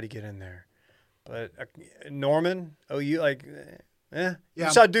would have tried to get in there. But Norman, OU, like... Yeah. You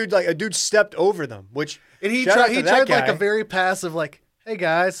saw a dude stepped over them, which and he tried like a very passive, like, "Hey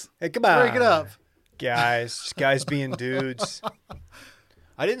guys, come on, break it up, guys being dudes."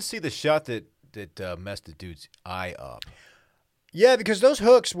 I didn't see the shot that messed the dude's eye up. Yeah, because those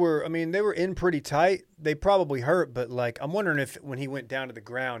hooks were, they were in pretty tight. They probably hurt, but like, I'm wondering if when he went down to the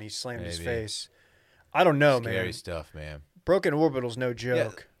ground, he slammed his face. I don't know, man. Scary stuff, man. Broken orbital's no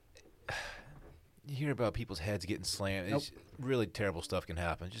joke. Yeah. You hear about people's heads getting slammed. Nope. Really terrible stuff can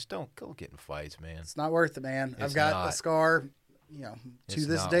happen. Just don't go get in fights, man. It's not worth it, man. It's I've got not. a scar, to It's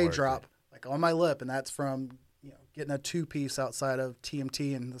this not day worth drop, it. like on my lip, and that's from getting a 2-piece outside of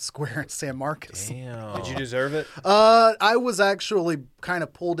TMT in the square in San Marcos. Damn. Did you deserve it? I was actually kind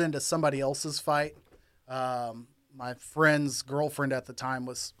of pulled into somebody else's fight. My friend's girlfriend at the time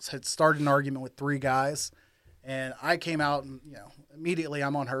had started an argument with 3 guys, and I came out and immediately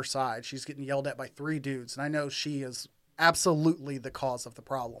I'm on her side. She's getting yelled at by 3 dudes, and I know she is absolutely the cause of the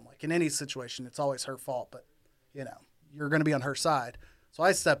problem. Like in any situation, it's always her fault, but you're going to be on her side. So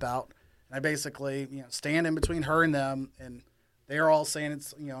I step out and I basically stand in between her and them, and they're all saying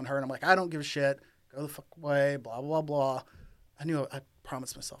it's on her, and I'm like, I don't give a shit. Go the fuck away. Blah blah blah. I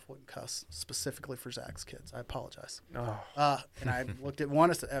promised myself I wouldn't cuss specifically for Zach's kids. I apologize. Oh. And I looked at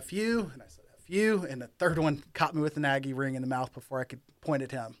one, I said F you, and I said F you, and the third one caught me with an Aggie ring in the mouth before I could point at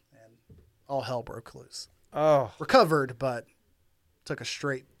him, and all hell broke loose. Oh. Recovered, but took a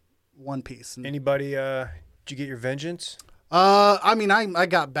straight 1 piece. And, Anybody, did you get your vengeance? I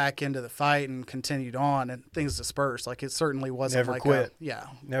got back into the fight and continued on, and things dispersed. Like, it certainly wasn't Never like quit. Yeah.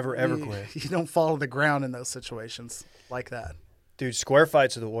 Never, ever quit. You don't fall to the ground in those situations like that. Dude, square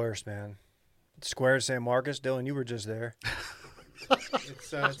fights are the worst, man. Square at San Marcos. Dylan, you were just there.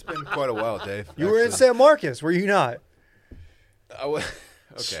 It's been quite a while, Dave. You were in San Marcos, were you not? I was.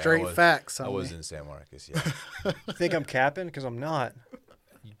 Straight facts. I was in San Marcos, yeah. You think I'm capping? Because I'm not.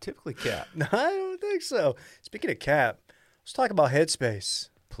 You typically cap. No, I don't think so. Speaking of cap, let's talk about Headspace.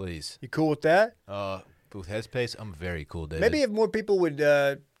 Please. You cool with that? With Headspace, I'm very cool, David. Maybe if more people would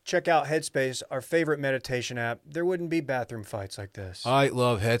check out Headspace, our favorite meditation app, there wouldn't be bathroom fights like this. I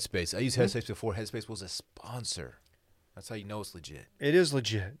love Headspace. I used Headspace before Headspace was a sponsor. That's how you know it's legit. It is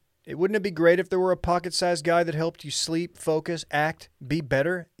legit. Wouldn't it be great if there were a pocket-sized guide that helped you sleep, focus, act, be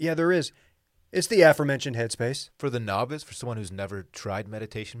better? Yeah, there is. It's the aforementioned Headspace. For the novice, for someone who's never tried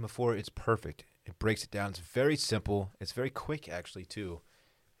meditation before, it's perfect. It breaks it down. It's very simple. It's very quick, actually, too.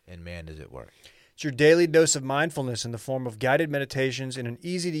 And, man, does it work. It's your daily dose of mindfulness in the form of guided meditations in an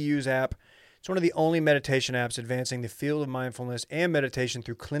easy-to-use app. It's one of the only meditation apps advancing the field of mindfulness and meditation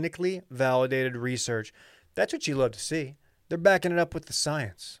through clinically validated research. That's what you love to see. They're backing it up with the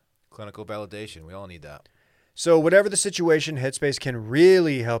science. Clinical validation. We all need that. So whatever the situation, Headspace can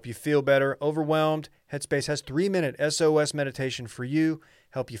really help you feel better. Overwhelmed, Headspace has 3-minute SOS meditation for you,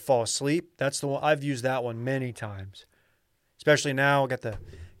 help you fall asleep. That's the one. I've used that one many times. Especially now, I got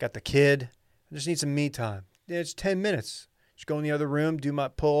the kid. I just need some me time. Yeah, it's 10 minutes. Just go in the other room,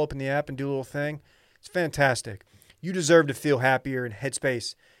 pull open the app and do a little thing. It's fantastic. You deserve to feel happier, and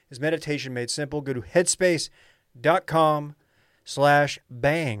Headspace is meditation made simple. Go to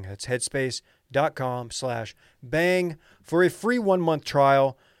headspace.com/bang. That's headspace.com/bang for a free 1-month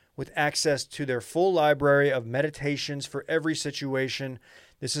trial with access to their full library of meditations for every situation.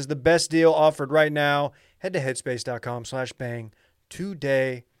 This is the best deal offered right now. Head to headspace.com/bang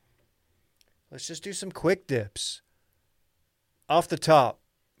today. Let's just do some quick dips. Off the top,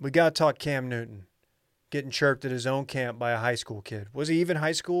 we got to talk Cam Newton getting chirped at his own camp by a high school kid. Was he even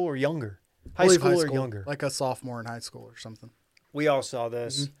high school or younger? High school or younger? Like a sophomore in high school or something. We all saw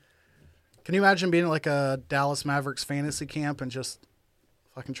this. Mm-hmm. Can you imagine being at like a Dallas Mavericks fantasy camp and just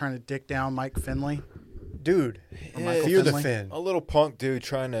fucking trying to dick down Mike Finley? Dude, fear the Finn. A little punk dude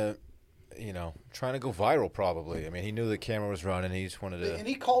trying to go viral probably. I mean, he knew the camera was running. He just wanted to. And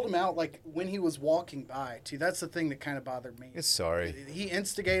he called him out like when he was walking by, too. That's the thing that kind of bothered me. It's sorry. He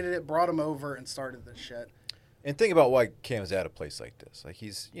instigated it, brought him over, and started this shit. And think about why Cam's at a place like this. Like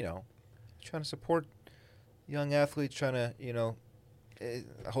he's, trying to support young athletes, trying to,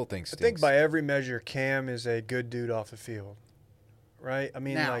 the whole thing stinks. I think by every measure, Cam is a good dude off the field, right? I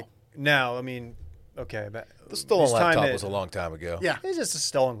mean, okay. But the stolen laptop was a long time ago. Yeah. It's just a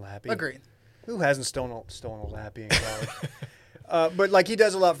stolen lappy. Agreed. Who hasn't stolen a lappy in college? But he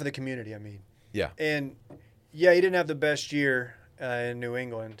does a lot for the community, I mean. Yeah. And, he didn't have the best year in New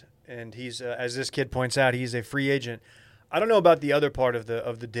England. And he's, as this kid points out, he's a free agent. I don't know about the other part of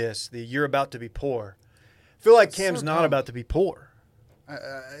the diss, the you're about to be poor. I feel like Cam's not about to be poor.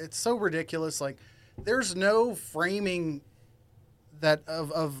 It's so ridiculous. Like, there's no framing that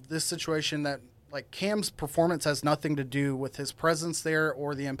of this situation that, like, Cam's performance has nothing to do with his presence there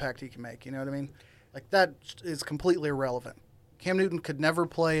or the impact he can make. You know what I mean? Like, that is completely irrelevant. Cam Newton could never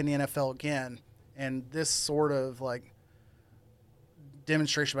play in the NFL again, and this sort of, like,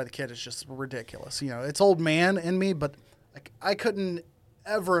 demonstration by the kid is just ridiculous. It's old man in me, but, like, I couldn't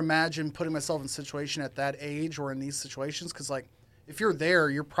ever imagine putting myself in a situation at that age or in these situations because, like, if you're there,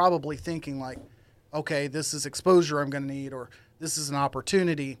 you're probably thinking, like, okay, this is exposure I'm going to need or this is an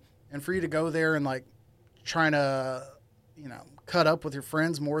opportunity. And for you to go there and, like, trying to, cut up with your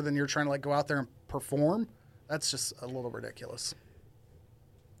friends more than you're trying to, like, go out there and perform, that's just a little ridiculous.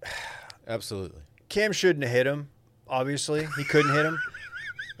 Absolutely. Cam shouldn't have hit him, obviously. He couldn't hit him.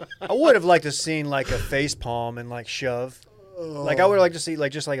 I would have liked to seen, like, a face palm and, like, shove. Like, I would have liked to see,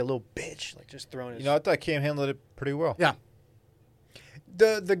 like, just like a little bitch, like, just throwing his... I thought Cam handled it pretty well. Yeah.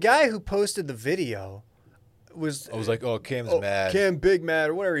 The guy who posted the video was... I was like, oh, Cam's mad. Cam big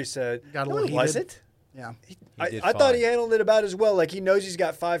mad, or whatever he said. Got a little heated. Was it? Yeah. I thought he handled it about as well. Like, he knows he's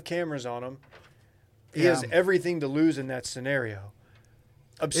got 5 cameras on him. He has everything to lose in that scenario.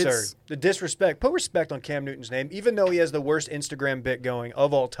 Absurd. The disrespect. Put respect on Cam Newton's name, even though he has the worst Instagram bit going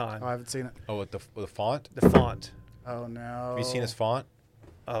of all time. Oh, I haven't seen it. Oh, with the font? The font. Oh, no. Have you seen his font?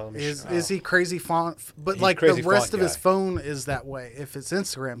 Is he crazy font? But, He's like, crazy the rest font of his guy. phone is that way. If his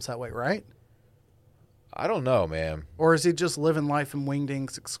Instagram's that way, right? I don't know, man. Or is he just living life and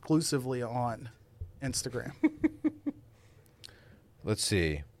wingdings exclusively on Instagram? Let's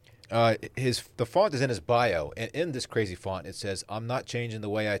see. The font is in his bio, and in this crazy font it says, "I'm not changing the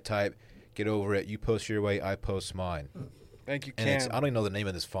way I type. Get over it. You post your way, I post mine." Thank you, And Cam. I don't even know the name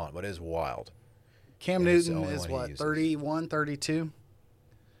of this font, but it is wild. Cam And it's the Newton only is one he what, uses. 31, 32?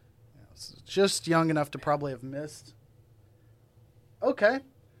 Just young enough to probably have missed. Okay.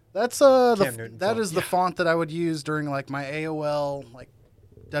 That's Newton that font. is the font that I would use during, like, my AOL, like,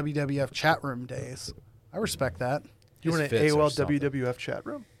 WWF chat room days. I respect that. You were in an fits or AOL something. WWF chat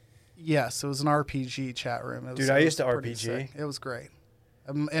room? Yes, it was an RPG chat room. Dude, I used to pretty RPG. sick. It was great.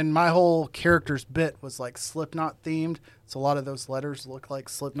 And my whole character's bit was, like, Slipknot themed, so a lot of those letters look like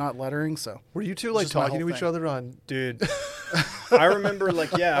Slipknot lettering. So Were you two, like, just my talking whole to each thing. other on... Dude, I remember,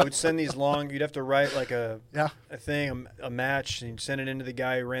 like, I would send these long, you'd have to write, like, a thing, a match, and you'd send it into the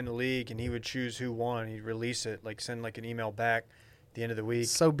guy who ran the league, and he would choose who won. He'd release it, like, send, like, an email back at the end of the week.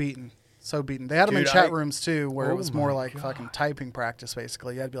 So beaten. So beaten. They had them in Dude, chat rooms, too, where it was more like fucking typing practice,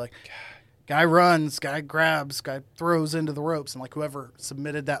 basically. You had to be like, guy runs, guy grabs, guy throws into the ropes, and, like, whoever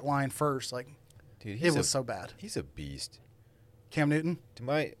submitted that line first, like, Dude, it was so bad. He's a beast. Cam Newton? Do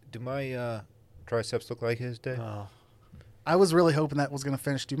my triceps look like his day? Oh. I was really hoping that was going to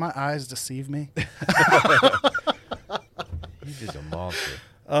finish. Do my eyes deceive me? He's just a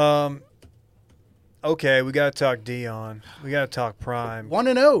monster. Okay, we got to talk Dion. We got to talk Prime.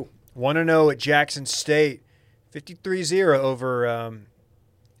 1-0. 1-0 at Jackson State. 53-0 over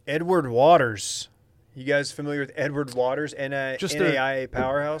Edward Waters. You guys familiar with Edward Waters, NAIA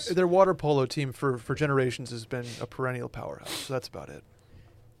powerhouse? Their water polo team for generations has been a perennial powerhouse. So that's about it.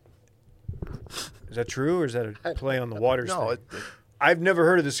 Is that true, or is that a play on the Waters No, thing? I've never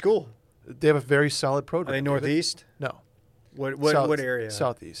heard of the school. they have a very solid Are program. they northeast? No. What area?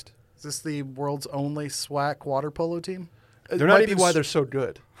 Southeast. Is this the world's only SWAC water polo team? It They're might not be even why s- they're so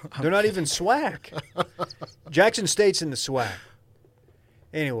good. They're not even SWAC. Jackson State's in the SWAC.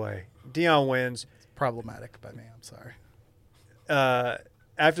 Anyway, Dion wins. Problematic by me. I'm sorry.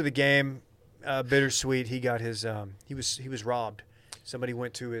 After the game, bittersweet. He got his. He was robbed. Somebody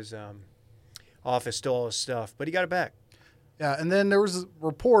went to his office, stole all his stuff, but he got it back. Yeah, and then there was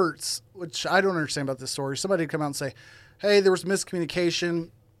reports, which I don't understand about this story. Somebody would come out and say, hey, there was miscommunication.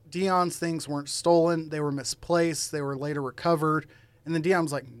 Dion's things weren't stolen. They were misplaced. They were later recovered. And then Dion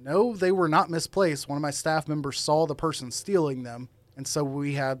was like, no, they were not misplaced. One of my staff members saw the person stealing them, and so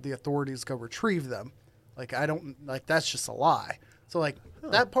we had the authorities go retrieve them. That's just a lie. So,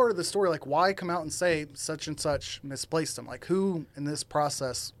 that part of the story, why come out and say such and such misplaced them? Who in this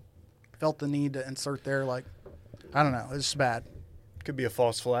process felt the need to insert their, I don't know. It's just bad. Could be a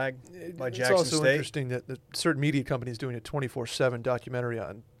false flag by It's Jackson also State. interesting that certain media companies doing a 24/7 documentary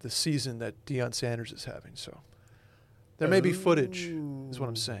on the season that Deion Sanders is having. So there may be footage, is what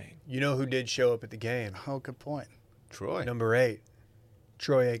I'm saying. You know who did show up at the game? Oh, good point. Troy. Number 8,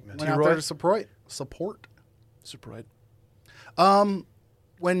 Troy Aikman. Went out there to support. Surprise.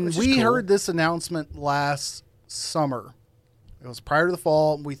 When Which is we cool. heard this announcement last summer, it was prior to the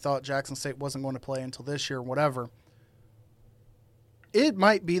fall. We thought Jackson State wasn't going to play until this year, whatever. It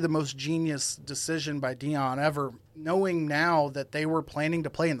might be the most genius decision by Dion ever, knowing now that they were planning to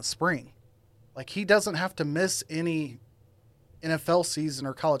play in the spring. He doesn't have to miss any NFL season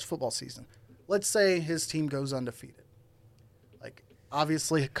or college football season. Let's say his team goes undefeated.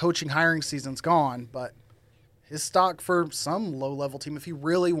 Obviously, coaching hiring season's gone, but his stock for some low-level team, if he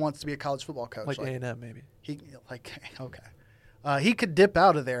really wants to be a college football coach. Like A&M, maybe. He could dip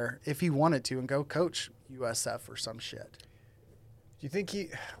out of there if he wanted to and go coach USF or some shit. Do you think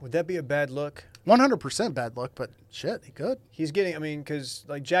would that be a bad look? 100% bad look, but shit, he could. He's getting, because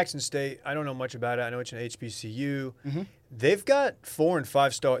Jackson State, I don't know much about it. I know it's an HBCU. Mm-hmm. They've got 4 and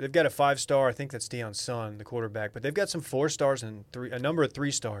 5 star. They've got a 5-star. I think that's Dion's son, the quarterback. But they've got some 4 stars and a number of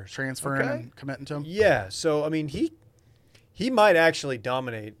 3 stars. Transferring and committing to him. Yeah. So he might actually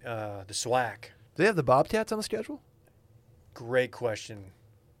dominate the SWAC. Do they have the Bobcats on the schedule? Great question.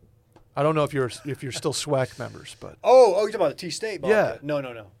 I don't know if you're still SWAC members, but Oh, you're talking about the T-State? Yeah. No.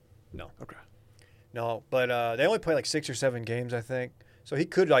 okay. No, but they only play 6 or 7 games, I think. So he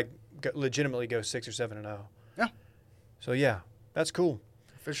could legitimately go 6 or 7-0. Yeah. So yeah, that's cool.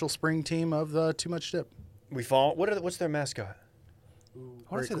 Official spring team of the Too Much Dip. We fall. What's their mascot? I want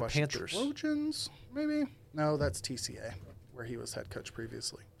Great to say the question. Panthers. Trojans, maybe? No, that's TCA, where he was head coach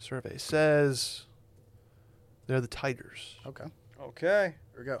previously. Survey says they're the Tigers. Okay. Okay.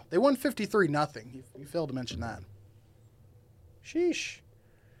 There we go. They won 53-0. You failed to mention that Sheesh.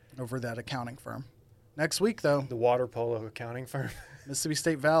 over that accounting firm. Next week, though, The water polo accounting firm. Mississippi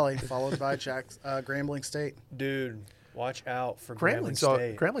State Valley, followed by Grambling State. Dude, watch out for Grambling Grambling's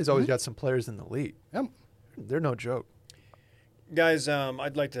State. Grambling's always got some players in the league. Yep. They're no joke. Guys,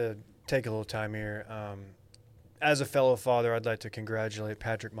 I'd like to take a little time here. As a fellow father, I'd like to congratulate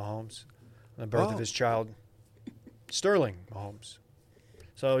Patrick Mahomes on the birth of his child, Sterling Mahomes.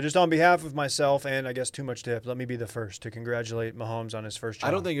 So just on behalf of myself and I guess Too Much Dip, let me be the first to congratulate Mahomes on his first child.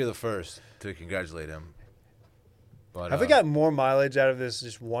 I don't think you're the first to congratulate him. But, Have we got more mileage out of this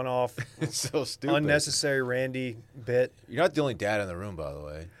just one-off, it's so stupid. unnecessary Randy bit? You're not the only dad in the room, by the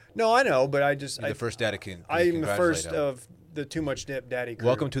way. No, I know, but You're the first dad to I'm the first him. of the Too Much Dip daddy crew.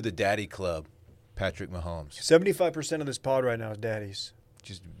 Welcome to the daddy club, Patrick Mahomes. 75% of this pod right now is daddies.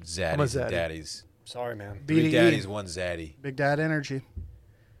 Just I'm a zaddies and zaddy. daddies. Sorry, man. 3 BDE. daddies, 1 zaddy. Big Dad Energy.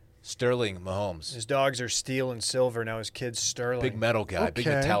 Sterling Mahomes. His dogs are steel and silver. Now his kid's sterling. Big metal guy, big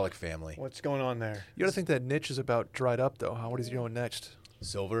Okay. metallic family. What's going on there? You got to think that niche is about dried up, though. What is he going next?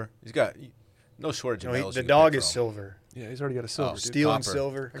 Silver. He's got no shortage of No, metals. the you can dog pick is from. silver. Yeah, he's already got a silver. Oh, dude. Steel and Copper.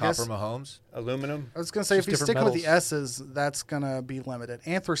 silver. Copper guess- Mahomes. Aluminum. I was going to say, Just if he's different sticking with the metals. S's, that's going to be limited.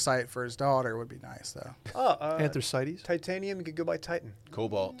 Anthracite for his daughter would be nice, though. Anthracite. Titanium. You could go by Titan.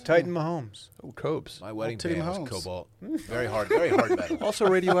 Cobalt. Titan Mahomes. Oh, Cobes. My wedding Titty band was Mahomes. cobalt. Very hard metal. Also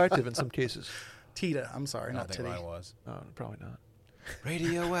radioactive in some cases. Tita. I'm sorry, I not don't think Titty. mine was. Probably not.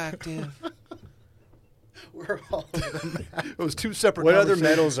 Radioactive. We're all It was two separate. What other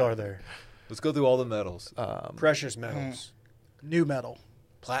conversations. metals are there? Let's go through all the metals. Precious metals. new metal.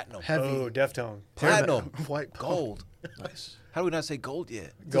 Platinum. Heavy. Oh, Deftone. Platinum. White Gold. Nice. How do we not say gold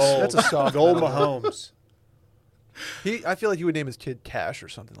yet? Gold. That's a soft Gold metal. Mahomes. I feel like he would name his kid Cash or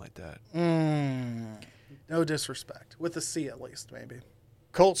something like that. No disrespect. With a C at least, maybe.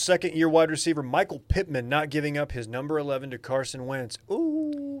 Colts second-year wide receiver Michael Pittman not giving up his number 11 to Carson Wentz.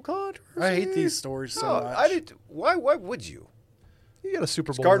 Ooh, controversy. I hate these stories so No, much. I did. Why would you? He got a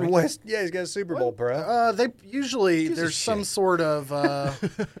Super Bowl. Carson ring. Wentz. Yeah, he's got a Super Bowl, bro. They usually Gives a there's some shit. sort of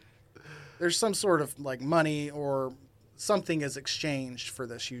there's some sort of like money or something is exchanged for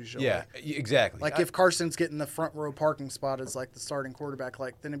this usually. Yeah, exactly. Like if Carson's getting the front row parking spot as like the starting quarterback,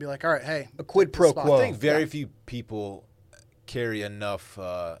 like then it'd be like, all right, hey, A quid take this pro spot. quo. I think very Yeah. few people carry enough.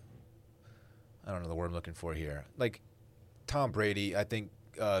 I don't know the word I'm looking for here. Like Tom Brady, I think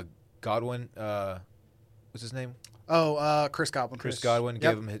Godwin. What's his name? Oh, Chris Godwin. Chris Godwin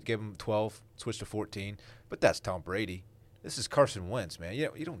Yep. gave him 12, switched to 14. But that's Tom Brady. This is Carson Wentz, man. You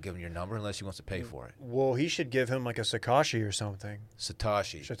don't give him your number unless he wants to pay for it. Well, he should give him like a Sakashi or something.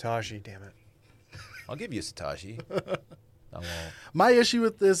 Satoshi. Satoshi, damn it. I'll give you a Satoshi. I won't. My issue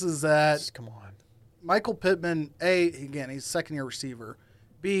with this is that Come on. Michael Pittman, again, he's a second-year receiver.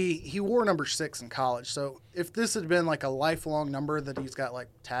 B, he wore number 6 in college. So if this had been like a lifelong number that he's got like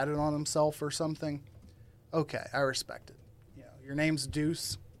tatted on himself or something, okay, I respect it. You know, your name's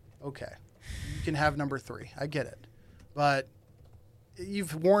Deuce, okay. You can have number 3. I get it. But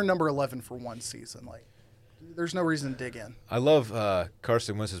you've worn number 11 for one season. Like, there's no reason to dig in. I love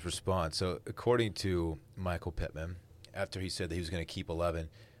Carson Wentz's response. So according to Michael Pittman, after he said that he was going to keep 11,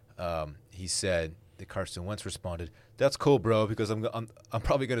 he said that Carson Wentz responded, "That's cool, bro, because I'm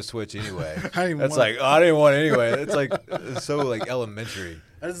probably going to switch anyway." I didn't That's want like, I didn't want it anyway. It's like it's so like elementary.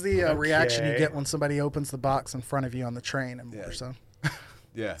 That is the reaction you Okay. get when somebody opens the box in front of you on the train and more. Yeah. So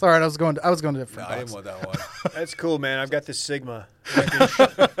Yeah. it's all right. I was going to No, different I box. didn't want that one. That's cool, man. I've got this Sigma.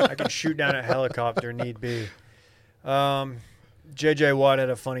 I can shoot down a helicopter need be. J.J. Watt had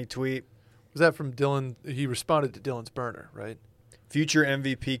a funny tweet. Was that from Dylan? He responded to Dylan's burner, right? Future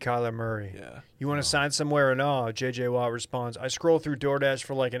MVP Kyler Murray. Yeah. You want to sign somewhere or no? J.J. Watt responds, I scroll through DoorDash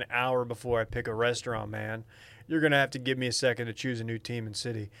for like an hour before I pick a restaurant, man. You're going to have to give me a second to choose a new team and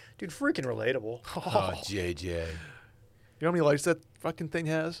city. Dude, freaking relatable. Oh, JJ. You know how many likes that fucking thing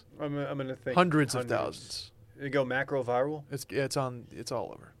has? I'm going to think. Hundreds of thousands. Did it go macro viral? It's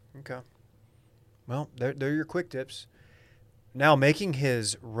all over. Okay. Well, they're your quick tips. Now making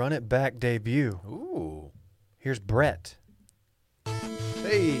his Run It Back debut. Ooh. Here's Brett.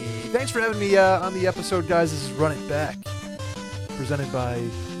 Hey, thanks for having me on the episode, guys. This is Run It Back, presented by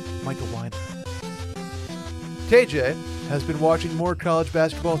Michael Weiner. KJ has been watching more college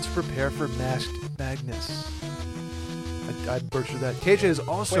basketball to prepare for Masked Madness. I butchered that. KJ is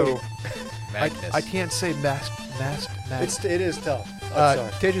also... Madness. I can't say Masked Madness. It is tough. I'm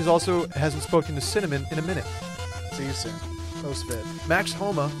sorry. KJ also hasn't spoken to Cinnamon in a minute. See you soon. Post-vid. Max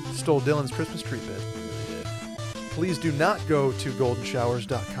Homa stole Dylan's Christmas tree bit. Please do not go to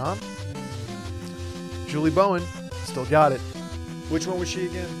goldenshowers.com. Julie Bowen still got it. Which one was she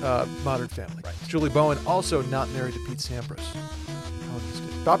again? Modern Family. Right. Julie Bowen also not married to Pete Sampras. How missed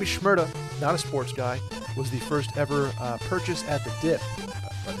it. Bobby Shmurda, not a sports guy, was the first ever purchase at the Dipp.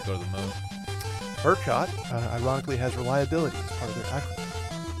 About to go to the moon. ERCOT, ironically, has reliability as part of their acronym.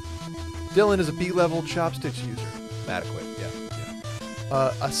 Dylan is a B-level chopsticks user. Adequate, yeah.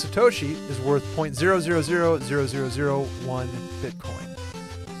 A Satoshi is worth 0.000001 Bitcoin.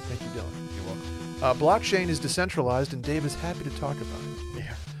 Thank you, Dylan. You're welcome. Blockchain is decentralized, and Dave is happy to talk about it.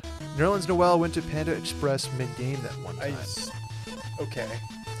 Yeah. Nerlens Noel went to Panda Express mid-game that one time. Okay.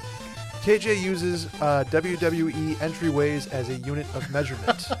 KJ uses WWE entryways as a unit of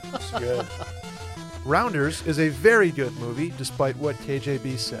measurement. That's good. Rounders is a very good movie, despite what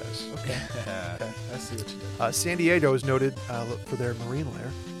KJB says. Okay. I see what you did. San Diego is noted for their marine lair.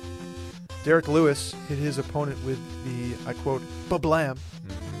 Derek Lewis hit his opponent with the, I quote, bablam.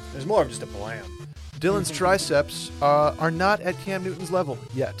 There's more of just a blam. Dylan's triceps are not at Cam Newton's level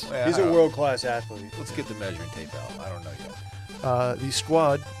yet. Well, He's I a don't- world-class athlete. Let's get the measuring tape out. I don't know yet. The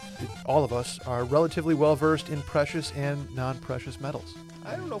squad, all of us, are relatively well-versed in precious and non-precious metals.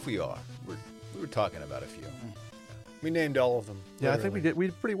 I don't know if we are. We were talking about a few. We named all of them. Yeah, I think we did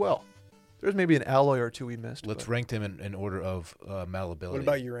pretty well. There's maybe an alloy or two we missed. Let's but- rank them in order of malleability. What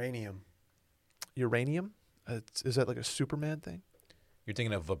about uranium? Uranium? Is that like a Superman thing? You're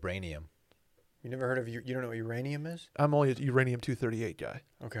thinking of vibranium. You never heard of you don't know what uranium is? I'm only a uranium-238 guy.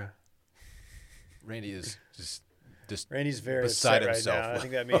 Okay. Randy is just Randy's very beside upset right himself. now. I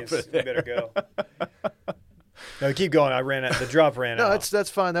think that means we better go. No, keep going. I ran out. The drop ran out. No, that's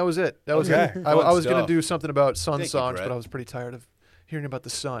fine. That was it. That was Okay. it. I was going stuff. to do something about sun Thank you, songs, Brett. but I was pretty tired of hearing about the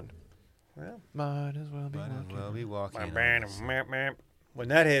sun. Well, Might as well be Might as walking. well be walking. when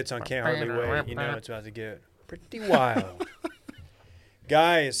that hits on Can't Hardly Wait, you know it's about to get pretty wild.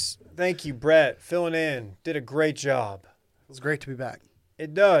 Guys, thank you, Brett, filling in. Did a great job. It was great to be back.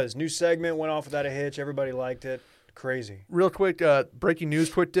 It does. New segment went off without a hitch. Everybody liked it. Crazy. Real quick, breaking news,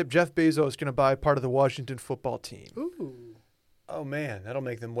 quick dip. Jeff Bezos is going to buy part of the Washington football team. Ooh. Oh, man, that'll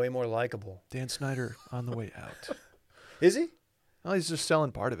make them way more likable. Dan Snyder on the way out. Is he? Well, he's just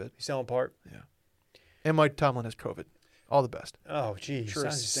selling part of it. He's selling part? Yeah. And Mike Tomlin has COVID. All the best. Oh, geez. I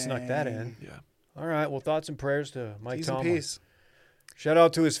just snuck that in. Yeah. All right. Well, thoughts and prayers to Mike Peace and Tomlin. peace. Shout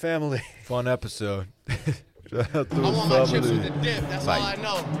out to his family. Fun episode. Shout out to I his want my chips family. with the dip. That's Bye. all I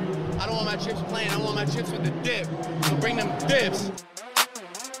know. I don't want my chips plain. I want my chips with the dip. So bring them dips.